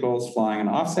 electric vehicles, flying, and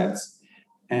offsets.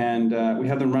 And we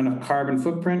have them run a carbon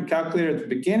footprint calculator at the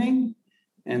beginning.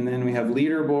 And then we have live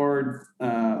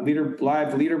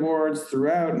leaderboards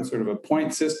throughout, and sort of a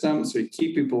point system. So you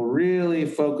keep people really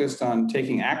focused on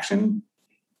taking action.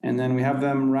 And then we have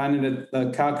them run it at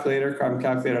the carbon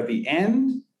calculator at the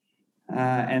end.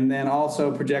 And then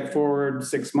also project forward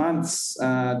 6 months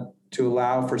to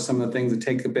allow for some of the things that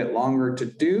take a bit longer to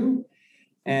do.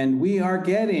 And we are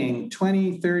getting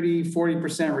 20, 30,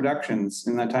 40% reductions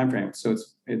in that time frame. So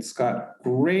it's got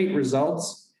great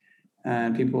results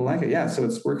and people like it. Yeah, so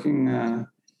it's working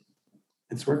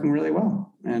really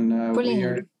well. And we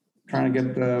are trying to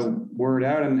get the word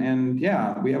out. And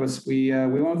yeah, we went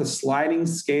with a sliding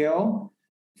scale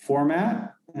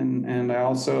format. And I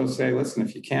also say, listen,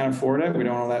 if you can't afford it, we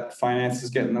don't want to let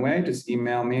finances get in the way. Just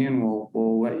email me and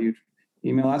we'll let you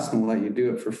email us and we'll let you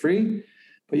do it for free.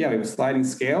 But yeah, we have a sliding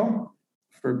scale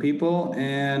for people,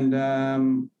 and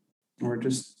we're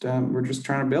just trying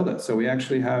to build it. So we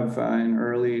actually have in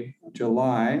early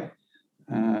July,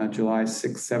 July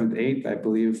 6th, 7th, 8th, I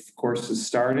believe, courses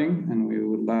starting, and we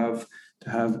would love to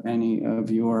have any of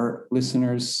your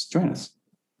listeners join us.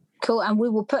 Cool, and we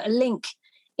will put a link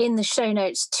in the show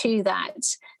notes to that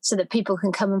so that people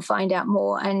can come and find out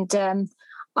more. And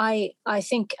I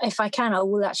think if I can, I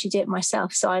will actually do it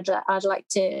myself. So I'd like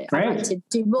to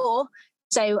do more.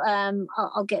 So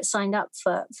I'll get signed up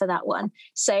for that one.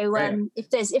 So if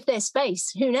there's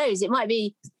space, who knows? It might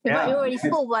be already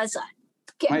full by the time.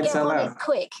 Get on it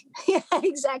quick. Yeah,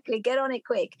 exactly. Get on it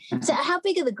quick. So how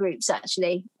big are the groups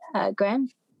actually, Graham?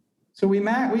 So we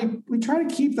try to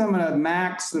keep them at a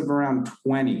max of around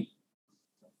 20.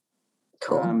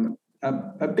 Cool.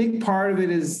 A big part of it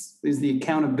is the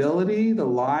accountability, the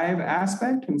live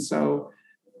aspect. And so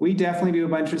we definitely do a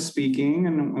bunch of speaking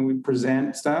and we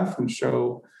present stuff and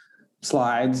show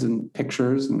slides and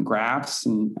pictures and graphs.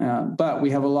 But we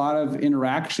have a lot of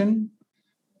interaction.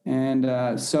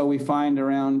 And so we find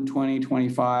around 20,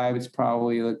 25, it's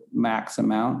probably the max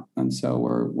amount. And so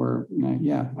we're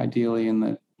ideally in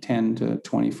the 10 to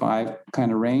 25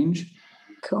 kind of range.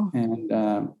 Cool.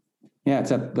 And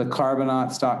it's at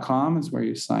thecarbonauts.com is where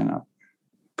you sign up.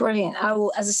 Brilliant. I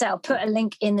will, as I say, I'll put a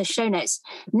link in the show notes.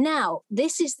 Now,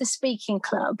 this is the Speaking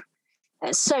Club.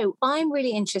 So I'm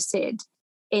really interested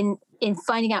in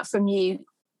finding out from you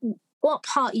what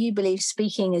part you believe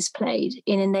speaking has played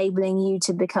in enabling you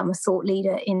to become a thought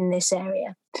leader in this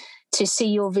area, to see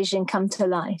your vision come to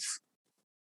life.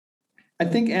 I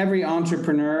think every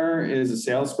entrepreneur is a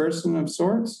salesperson of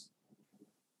sorts.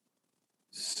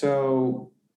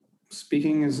 So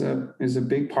speaking is a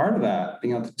big part of that.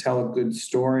 Being able to tell a good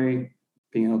story,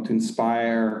 being able to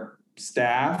inspire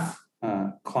staff,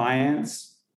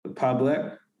 clients, the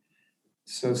public.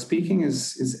 So speaking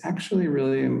is actually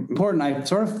really important. I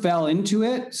sort of fell into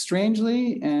it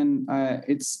strangely, and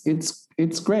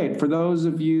it's great for those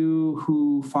of you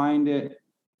who find it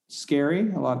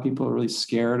scary. A lot of people are really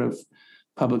scared of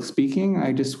public speaking.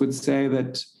 I just would say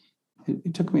that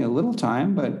it took me a little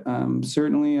time, but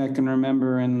certainly I can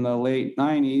remember in the late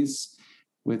 90s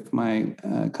with my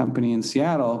company in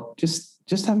Seattle, just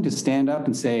having to stand up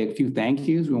and say a few thank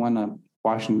yous. We won a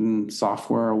Washington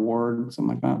Software Award,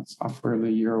 something like that, Software of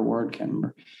the Year Award, can't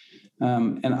remember.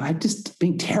 And I just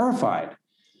being terrified.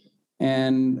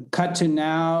 And cut to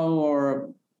now, or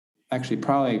actually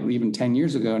probably even 10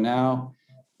 years ago now,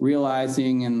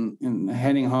 realizing and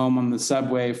heading home on the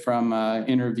subway from an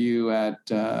interview at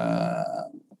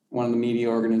one of the media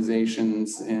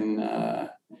organizations in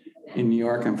New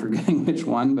York. I'm forgetting which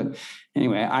one, but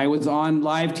anyway, I was on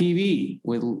live TV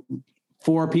with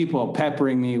 4 people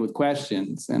peppering me with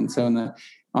questions. And so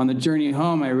on the journey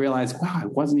home, I realized, wow, I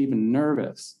wasn't even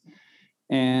nervous.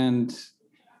 And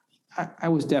I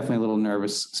was definitely a little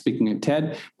nervous speaking at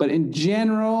TED, but in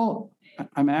general,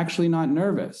 I'm actually not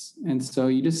nervous. And so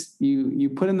you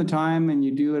put in the time and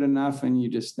you do it enough and you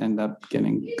just end up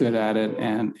getting good at it.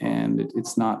 And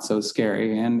it's not so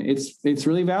scary, and it's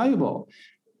really valuable.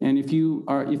 And if you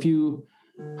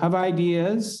have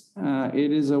ideas,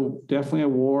 it is definitely a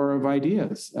war of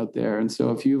ideas out there. And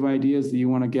so if you have ideas that you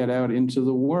want to get out into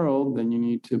the world, then you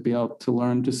need to be able to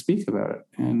learn to speak about it.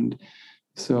 And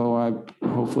so I've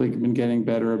hopefully been getting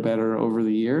better and better over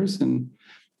the years. And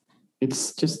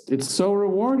it's so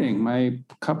rewarding. My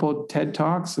couple of TED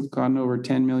Talks have gotten over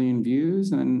 10 million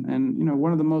views. And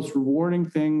one of the most rewarding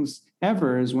things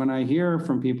ever is when I hear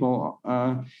from people,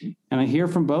 and I hear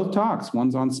from both talks.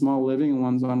 One's on small living and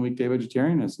one's on weekday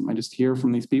vegetarianism. I just hear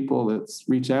from these people that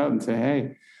reach out and say,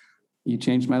 hey, you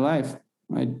changed my life.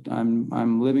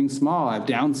 I'm living small. I've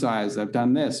downsized. I've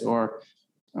done this. Or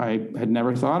I had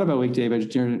never thought about weekday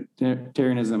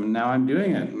vegetarianism, and now I'm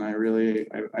doing it, and I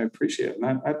appreciate it.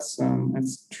 And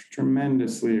that's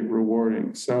tremendously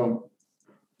rewarding. So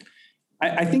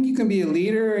I think you can be a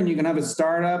leader and you can have a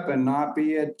startup and not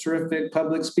be a terrific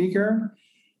public speaker,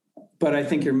 but I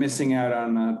think you're missing out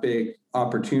on a big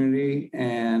opportunity.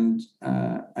 And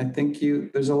I think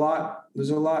there's a lot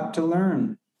to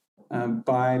learn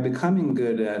by becoming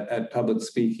good at public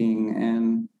speaking.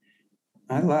 And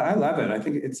I love it. I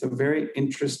think it's a very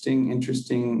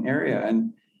interesting area.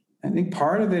 And I think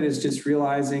part of it is just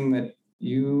realizing that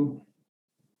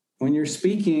when you're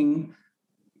speaking,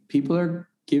 people are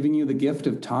giving you the gift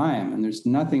of time, and there's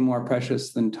nothing more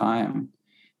precious than time.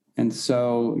 And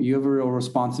so you have a real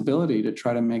responsibility to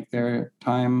try to make their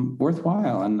time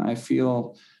worthwhile. And I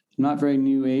feel I'm not very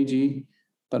new agey,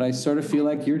 but I sort of feel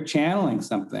like you're channeling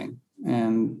something.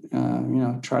 And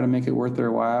try to make it worth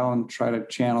their while and try to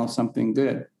channel something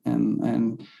good.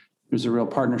 And there's a real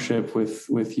partnership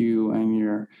with you and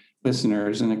your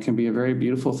listeners, and it can be a very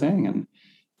beautiful thing. And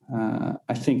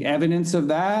I think evidence of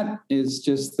that is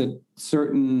just that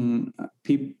certain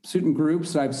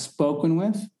groups that I've spoken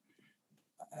with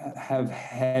have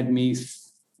had me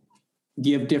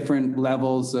give different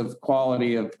levels of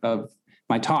quality of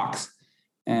my talks.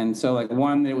 And so like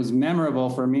one that was memorable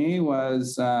for me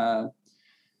was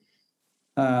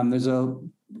there's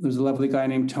a lovely guy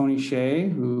named Tony Shea,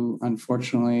 who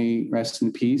unfortunately, rest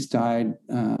in peace, died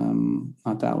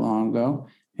not that long ago.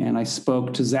 And I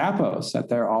spoke to Zappos at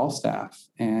their all staff,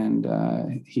 and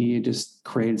he just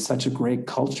created such a great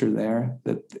culture there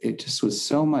that it just was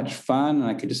so much fun, and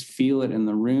I could just feel it in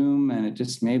the room, and it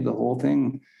just made the whole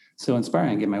thing so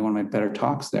inspiring. I gave one of my better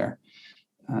talks there.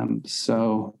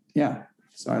 So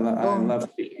I love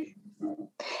speaking.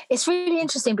 It's really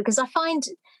interesting because I find,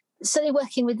 certainly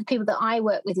working with the people that I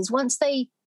work with, is once they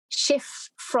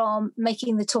shift from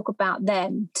making the talk about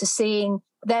them to seeing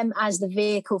them as the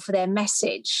vehicle for their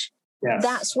message, yes,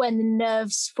 that's when the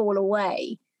nerves fall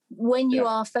away. When you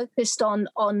are focused on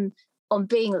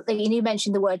being, and you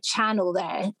mentioned the word channel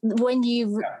there, when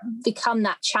you become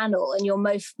that channel and you're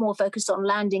more focused on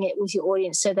landing it with your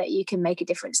audience so that you can make a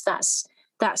difference, that's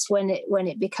when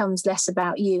it becomes less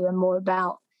about you and more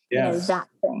about that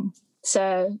thing.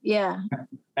 So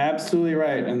absolutely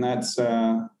right. And that's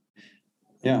I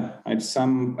at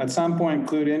some point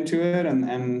clued into it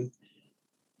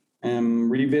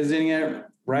and revisiting it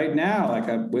right now, like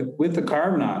with the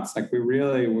Carbonauts. Like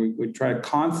we try to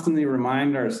constantly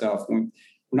remind ourselves we're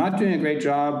not doing a great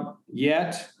job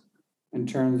yet in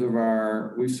terms of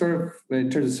in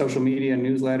terms of social media,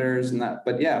 newsletters and that,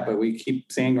 but we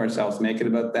keep saying to ourselves, make it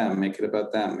about them, make it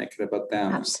about them, make it about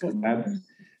them. Absolutely.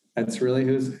 That's really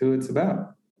who it's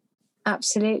about.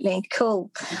 Absolutely.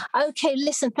 Cool. Okay,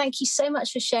 listen, thank you so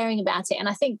much for sharing about it. And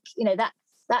I think,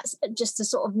 that's just to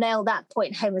sort of nail that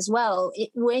point home as well.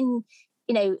 It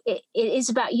is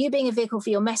about you being a vehicle for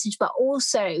your message, but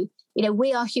also,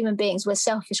 we are human beings, we're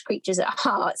selfish creatures at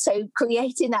heart. So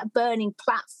creating that burning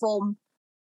platform,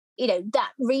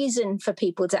 that reason for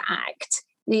people to act,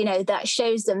 that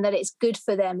shows them that it's good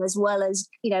for them as well as,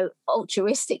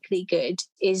 altruistically good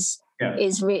is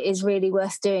really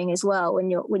worth doing as well when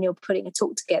you're putting a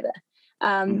talk together.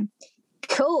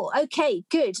 Cool. Okay,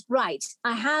 good. Right.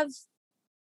 I have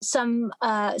some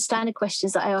standard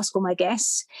questions that I ask all my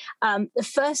guests. The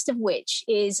first of which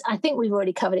is, I think we've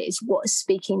already covered it, is what has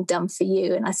speaking done for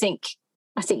you? And I think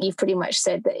you've pretty much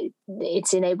said that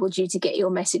it's enabled you to get your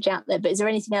message out there. But is there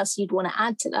anything else you'd want to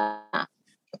add to that?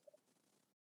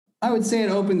 I would say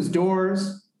it opens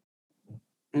doors.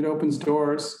 It opens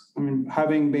doors. I mean,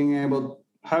 having been able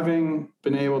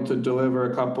to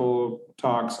deliver a couple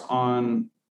talks on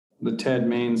the TED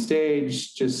main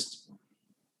stage,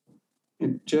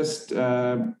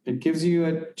 it gives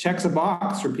you checks a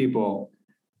box for people,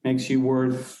 makes you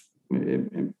worth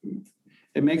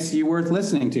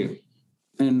listening to.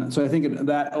 And so I think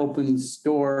that opens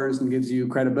doors and gives you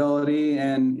credibility.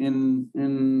 And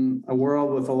in a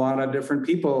world with a lot of different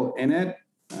people in it,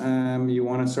 you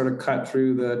want to sort of cut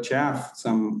through the chaff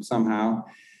somehow.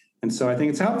 And so I think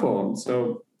it's helpful.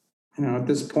 So, at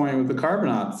this point with the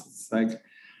Carbonauts, it's like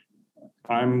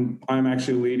I'm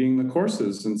actually leading the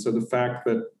courses. And so the fact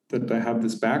that I have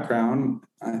this background,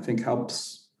 I think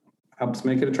helps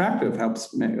make it attractive, I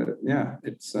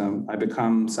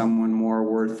become someone more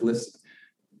worth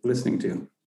listening to.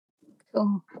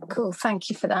 Cool. Thank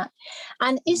you for that.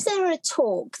 And is there a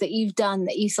talk that you've done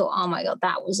that you thought, oh my God,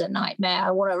 that was a nightmare, I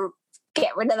want to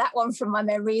get rid of that one from my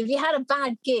memory? Have you had a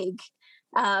bad gig,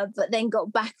 but then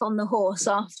got back on the horse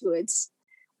afterwards?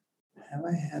 Have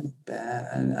I had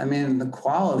bad? I mean, the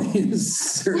quality is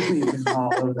certainly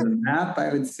all over the map,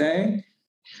 I would say.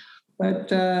 But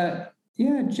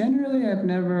generally I've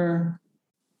never,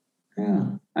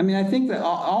 I mean, I think that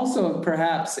also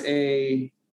perhaps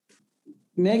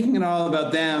making it all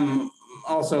about them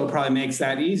also probably makes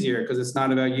that easier, because it's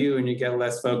not about you and you get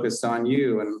less focused on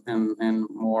you and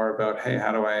more about, hey,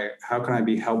 how can I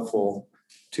be helpful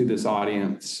to this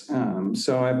audience?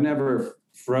 So I've never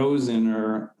frozen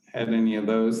or had any of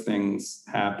those things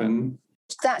happen.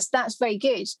 That's very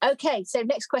good. Okay, so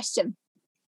next question.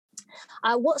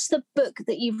 What's the book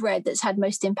that you've read that's had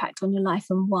most impact on your life,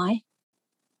 and why?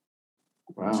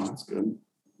 Wow, that's good.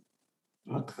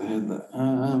 Book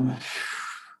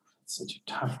such a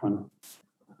tough one.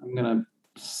 I'm gonna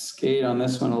skate on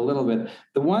this one a little bit.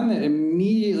 The one that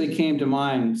immediately came to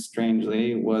mind,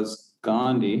 strangely, was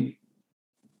Gandhi.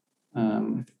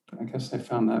 I guess I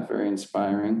found that very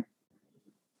inspiring.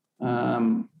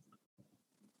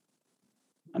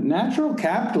 Natural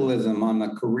Capitalism on the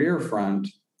career front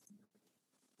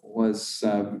was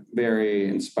very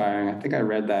inspiring. I think I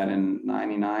read that in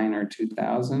 99 or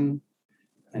 2000.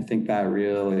 I think that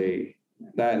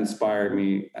inspired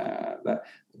me. The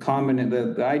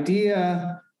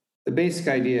basic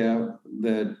idea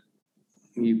that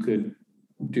you could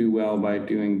do well by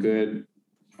doing good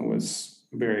was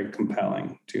very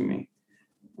compelling to me.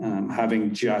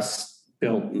 Having just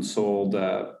built and sold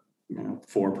a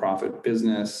for-profit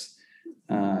business,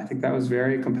 I think that was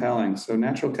very compelling. So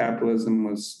natural capitalism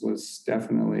was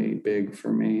definitely big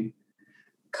for me.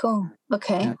 Cool.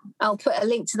 Okay. Yeah. I'll put a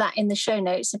link to that in the show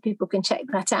notes so people can check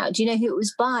that out. Do you know who it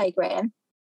was by, Graham?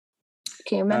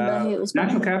 Can you remember who it was by?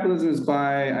 Natural Capitalism is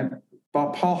by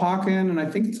Paul Hawken, and I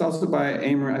think it's also by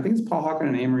Amory. I think it's Paul Hawken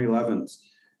and Amory Levins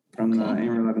from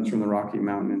the Rocky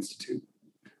Mountain Institute.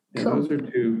 Yeah, cool. Those are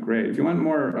two great. If you want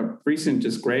more recent,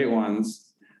 just great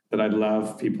ones that I'd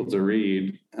love people to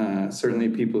read, certainly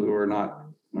people who are not,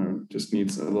 or just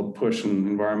needs a little push in the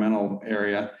environmental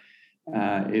area,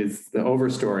 is The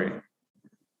Overstory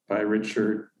by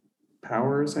Richard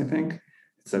Powers, I think.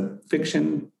 It's a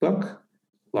fiction book,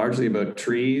 largely about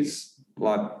trees,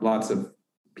 lots of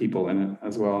people in it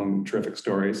as well, and terrific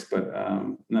stories, but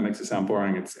that makes it sound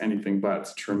boring. It's anything but.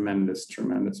 It's a tremendous,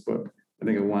 tremendous book. I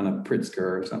think it won a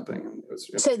Pritzker or something.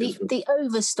 The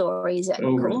Overstory, is it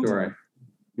Overstory. Called?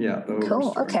 Yeah, The Overstory.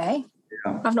 Cool, okay.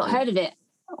 Yeah. I've not heard of it.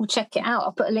 I'll check it out.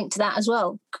 I'll put a link to that as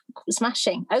well.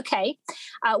 Smashing. Okay.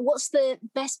 What's the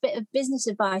best bit of business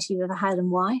advice you've ever had,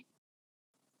 and why?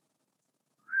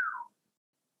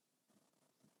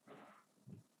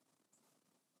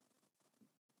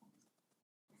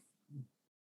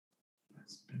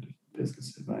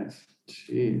 Business advice.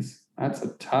 Jeez, that's a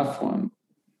tough one.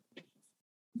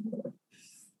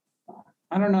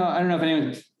 I don't know if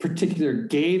anyone in particular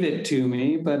gave it to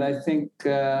me, but I think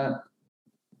I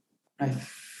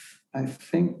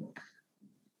think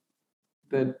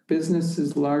that business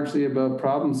is largely about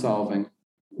problem solving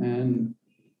and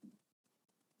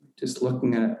just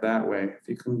looking at it that way. If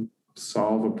you can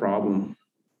solve a problem,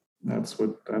 that's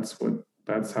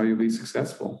how you'll be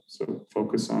successful. So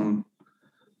focus on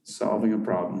solving a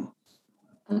problem.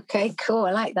 Okay, cool.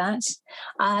 I like that.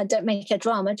 Don't make a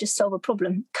drama, just solve a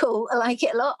problem. Cool. I like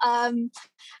it a lot.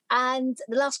 And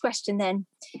the last question then.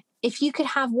 If you could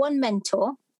have one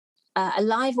mentor,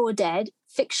 alive or dead,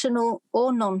 fictional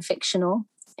or non-fictional,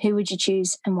 who would you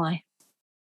choose and why?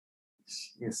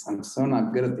 Yes, I'm so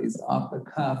not good at these off the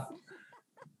cuff.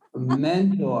 A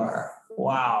mentor.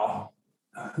 Wow.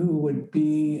 Who would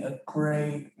be a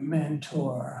great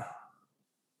mentor?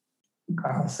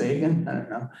 Carl Sagan? I don't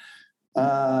know.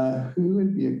 Who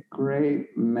would be a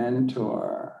great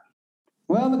mentor?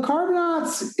 Well, the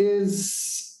Carbonauts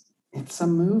it's a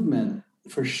movement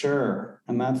for sure.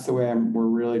 And that's the way we're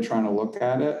really trying to look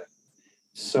at it.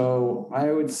 So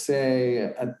I would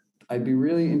say I'd be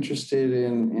really interested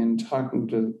in talking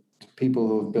to people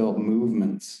who have built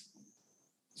movements.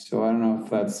 So I don't know if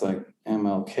that's like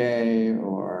MLK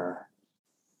or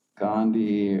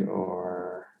Gandhi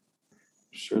or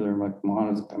sure they're like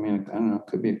Mohammed's. I mean, I don't know. It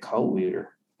could be a cult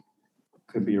leader,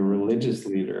 could be a religious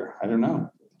leader. I don't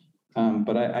know.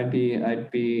 But I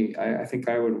think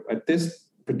I would at this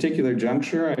particular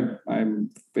juncture.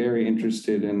 I'm very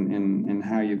interested in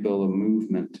how you build a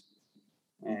movement,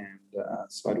 and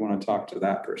so I'd want to talk to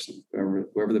that person,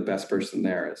 whoever the best person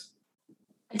there is.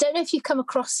 I don't know if you've come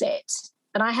across it,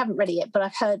 and I haven't read it yet, but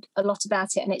I've heard a lot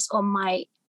about it, and it's on my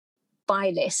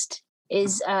buy list.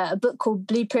 Is a book called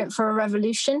Blueprint for a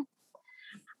Revolution,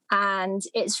 and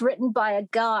it's written by a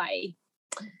guy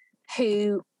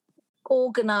who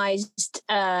organized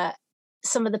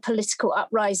some of the political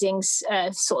uprisings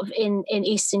sort of in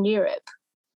Eastern Europe,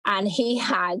 and he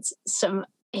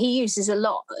uses a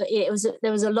lot.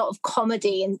 There was a lot of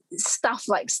comedy and stuff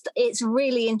it's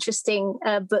really interesting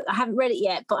book. I haven't read it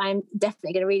yet, but I'm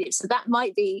definitely going to read it. So that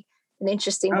might be an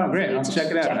interesting one. Great. I'll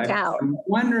check it out. I'm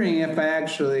wondering if I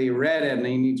actually read it and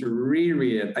I need to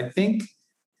reread it. I think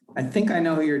I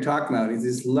know who you're talking about. He's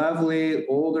this lovely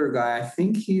older guy. I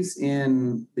think he's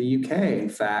in the UK, in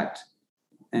fact.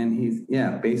 And he's the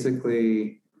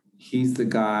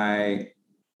guy.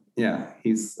 Yeah,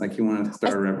 he's like, he wanted to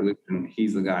start a revolution.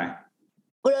 He's the guy.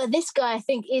 Well, this guy, I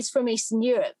think, is from Eastern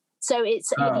Europe. So and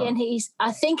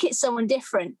I think it's someone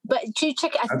different, but do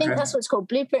check it. I think that's what it's called,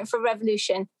 Blueprint for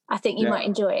Revolution. I think you might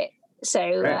enjoy it.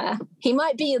 So he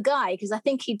might be your guy, because I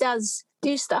think he does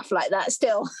do stuff like that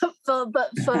still, for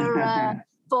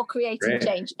creating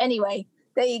change. Anyway,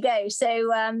 there you go. So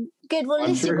good. Well,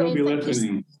 I'm sure he'll be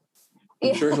listening.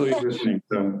 I'm sure he'll be listening.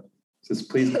 So just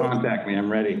please contact me.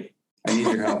 I'm ready. I need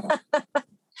your help.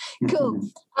 Cool.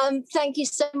 Thank you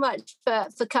so much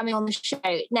for coming on the show.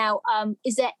 Now,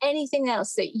 is there anything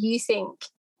else that you think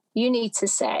you need to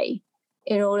say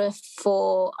in order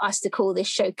for us to call this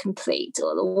show complete,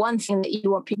 or the one thing that you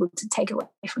want people to take away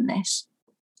from this?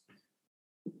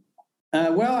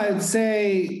 Well, I'd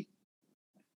say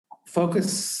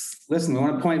focus. Listen, we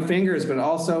want to point fingers, but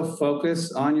also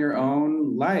focus on your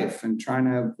own life and trying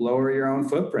to lower your own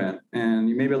footprint. And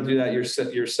you may be able to do that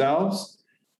yourselves.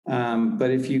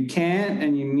 But if you can't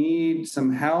and you need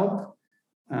some help,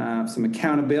 some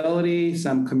accountability,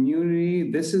 some community,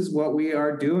 this is what we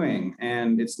are doing.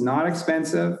 And it's not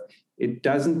expensive. It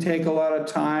doesn't take a lot of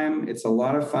time. It's a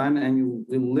lot of fun. And you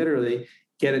literally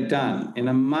get it done. In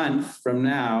a month from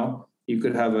now, you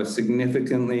could have a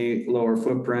significantly lower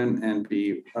footprint and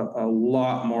be a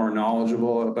lot more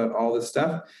knowledgeable about all this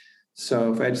stuff.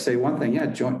 So if I had to say one thing,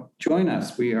 join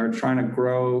us. We are trying to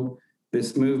grow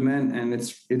this movement, and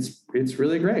it's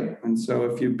really great. And so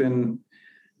if you've been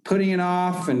putting it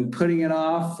off,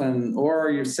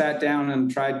 or you sat down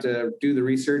and tried to do the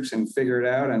research and figure it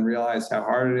out and realize how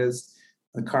hard it is,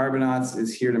 the Carbonauts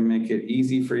is here to make it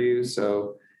easy for you.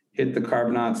 So hit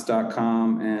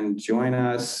thecarbonauts.com and join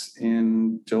us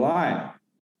in July.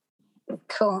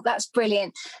 Cool. That's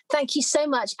brilliant. Thank you so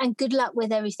much, and good luck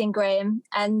with everything, Graham.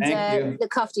 And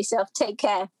look after yourself. Take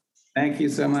care. Thank you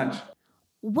so much.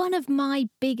 One of my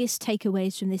biggest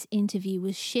takeaways from this interview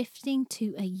was shifting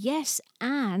to a yes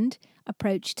and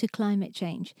approach to climate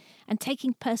change and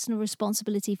taking personal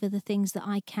responsibility for the things that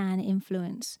I can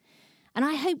influence. And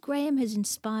I hope Graham has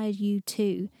inspired you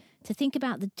too, to think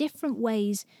about the different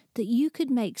ways that you could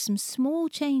make some small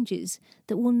changes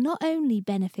that will not only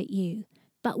benefit you,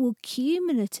 but will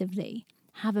cumulatively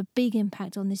have a big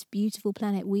impact on this beautiful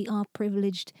planet we are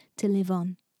privileged to live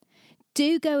on.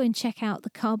 Do go and check out the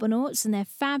Carbonauts and their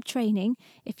fab training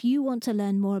if you want to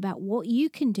learn more about what you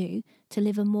can do to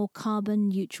live a more carbon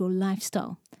neutral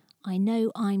lifestyle. I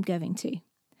know I'm going to.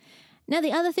 Now,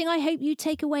 the other thing I hope you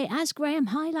take away, as Graham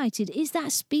highlighted, is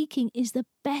that speaking is the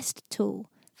best tool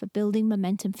for building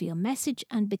momentum for your message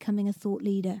and becoming a thought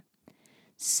leader.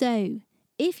 So,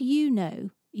 if you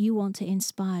know you want to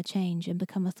inspire change and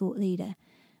become a thought leader,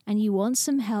 and you want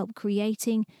some help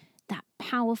creating that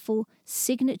powerful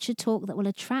signature talk that will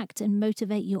attract and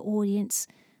motivate your audience,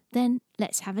 then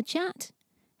let's have a chat.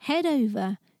 Head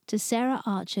over to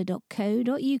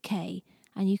saraharcher.co.uk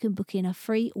and you can book in a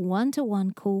free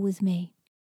one-to-one call with me.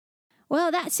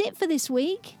 Well, that's it for this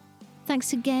week.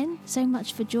 Thanks again so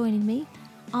much for joining me.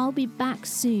 I'll be back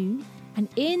soon, and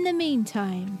in the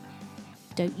meantime,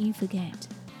 don't you forget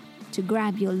to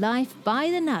grab your life by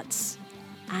the nuts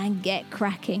and get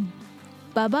cracking.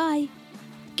 Bye-bye.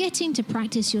 Getting to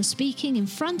practice your speaking in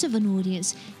front of an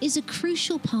audience is a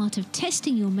crucial part of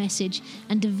testing your message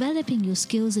and developing your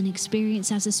skills and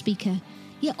experience as a speaker.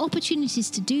 Yet opportunities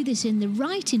to do this in the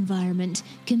right environment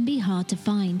can be hard to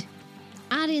find.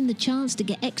 Add in the chance to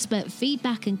get expert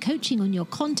feedback and coaching on your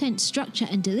content, structure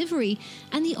and delivery,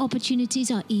 and the opportunities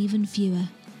are even fewer.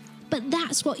 But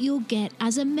that's what you'll get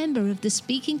as a member of the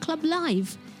Speaking Club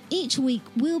Live. Each week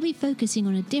we'll be focusing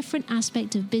on a different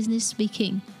aspect of business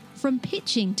speaking, from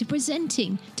pitching to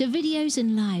presenting to videos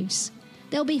and lives.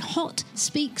 There'll be hot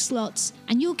speak slots,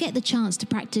 and you'll get the chance to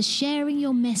practice sharing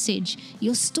your message,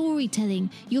 your storytelling,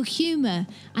 your humour,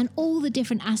 and all the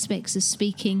different aspects of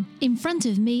speaking in front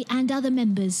of me and other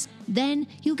members. Then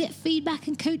you'll get feedback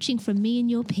and coaching from me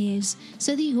and your peers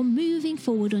so that you're moving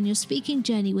forward on your speaking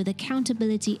journey with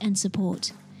accountability and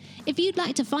support. If you'd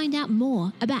like to find out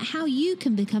more about how you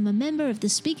can become a member of the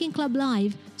Speaking Club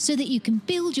Live so that you can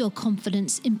build your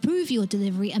confidence, improve your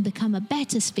delivery and become a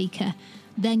better speaker,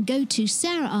 then go to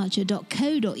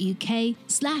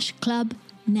saraharcher.co.uk/club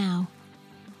now.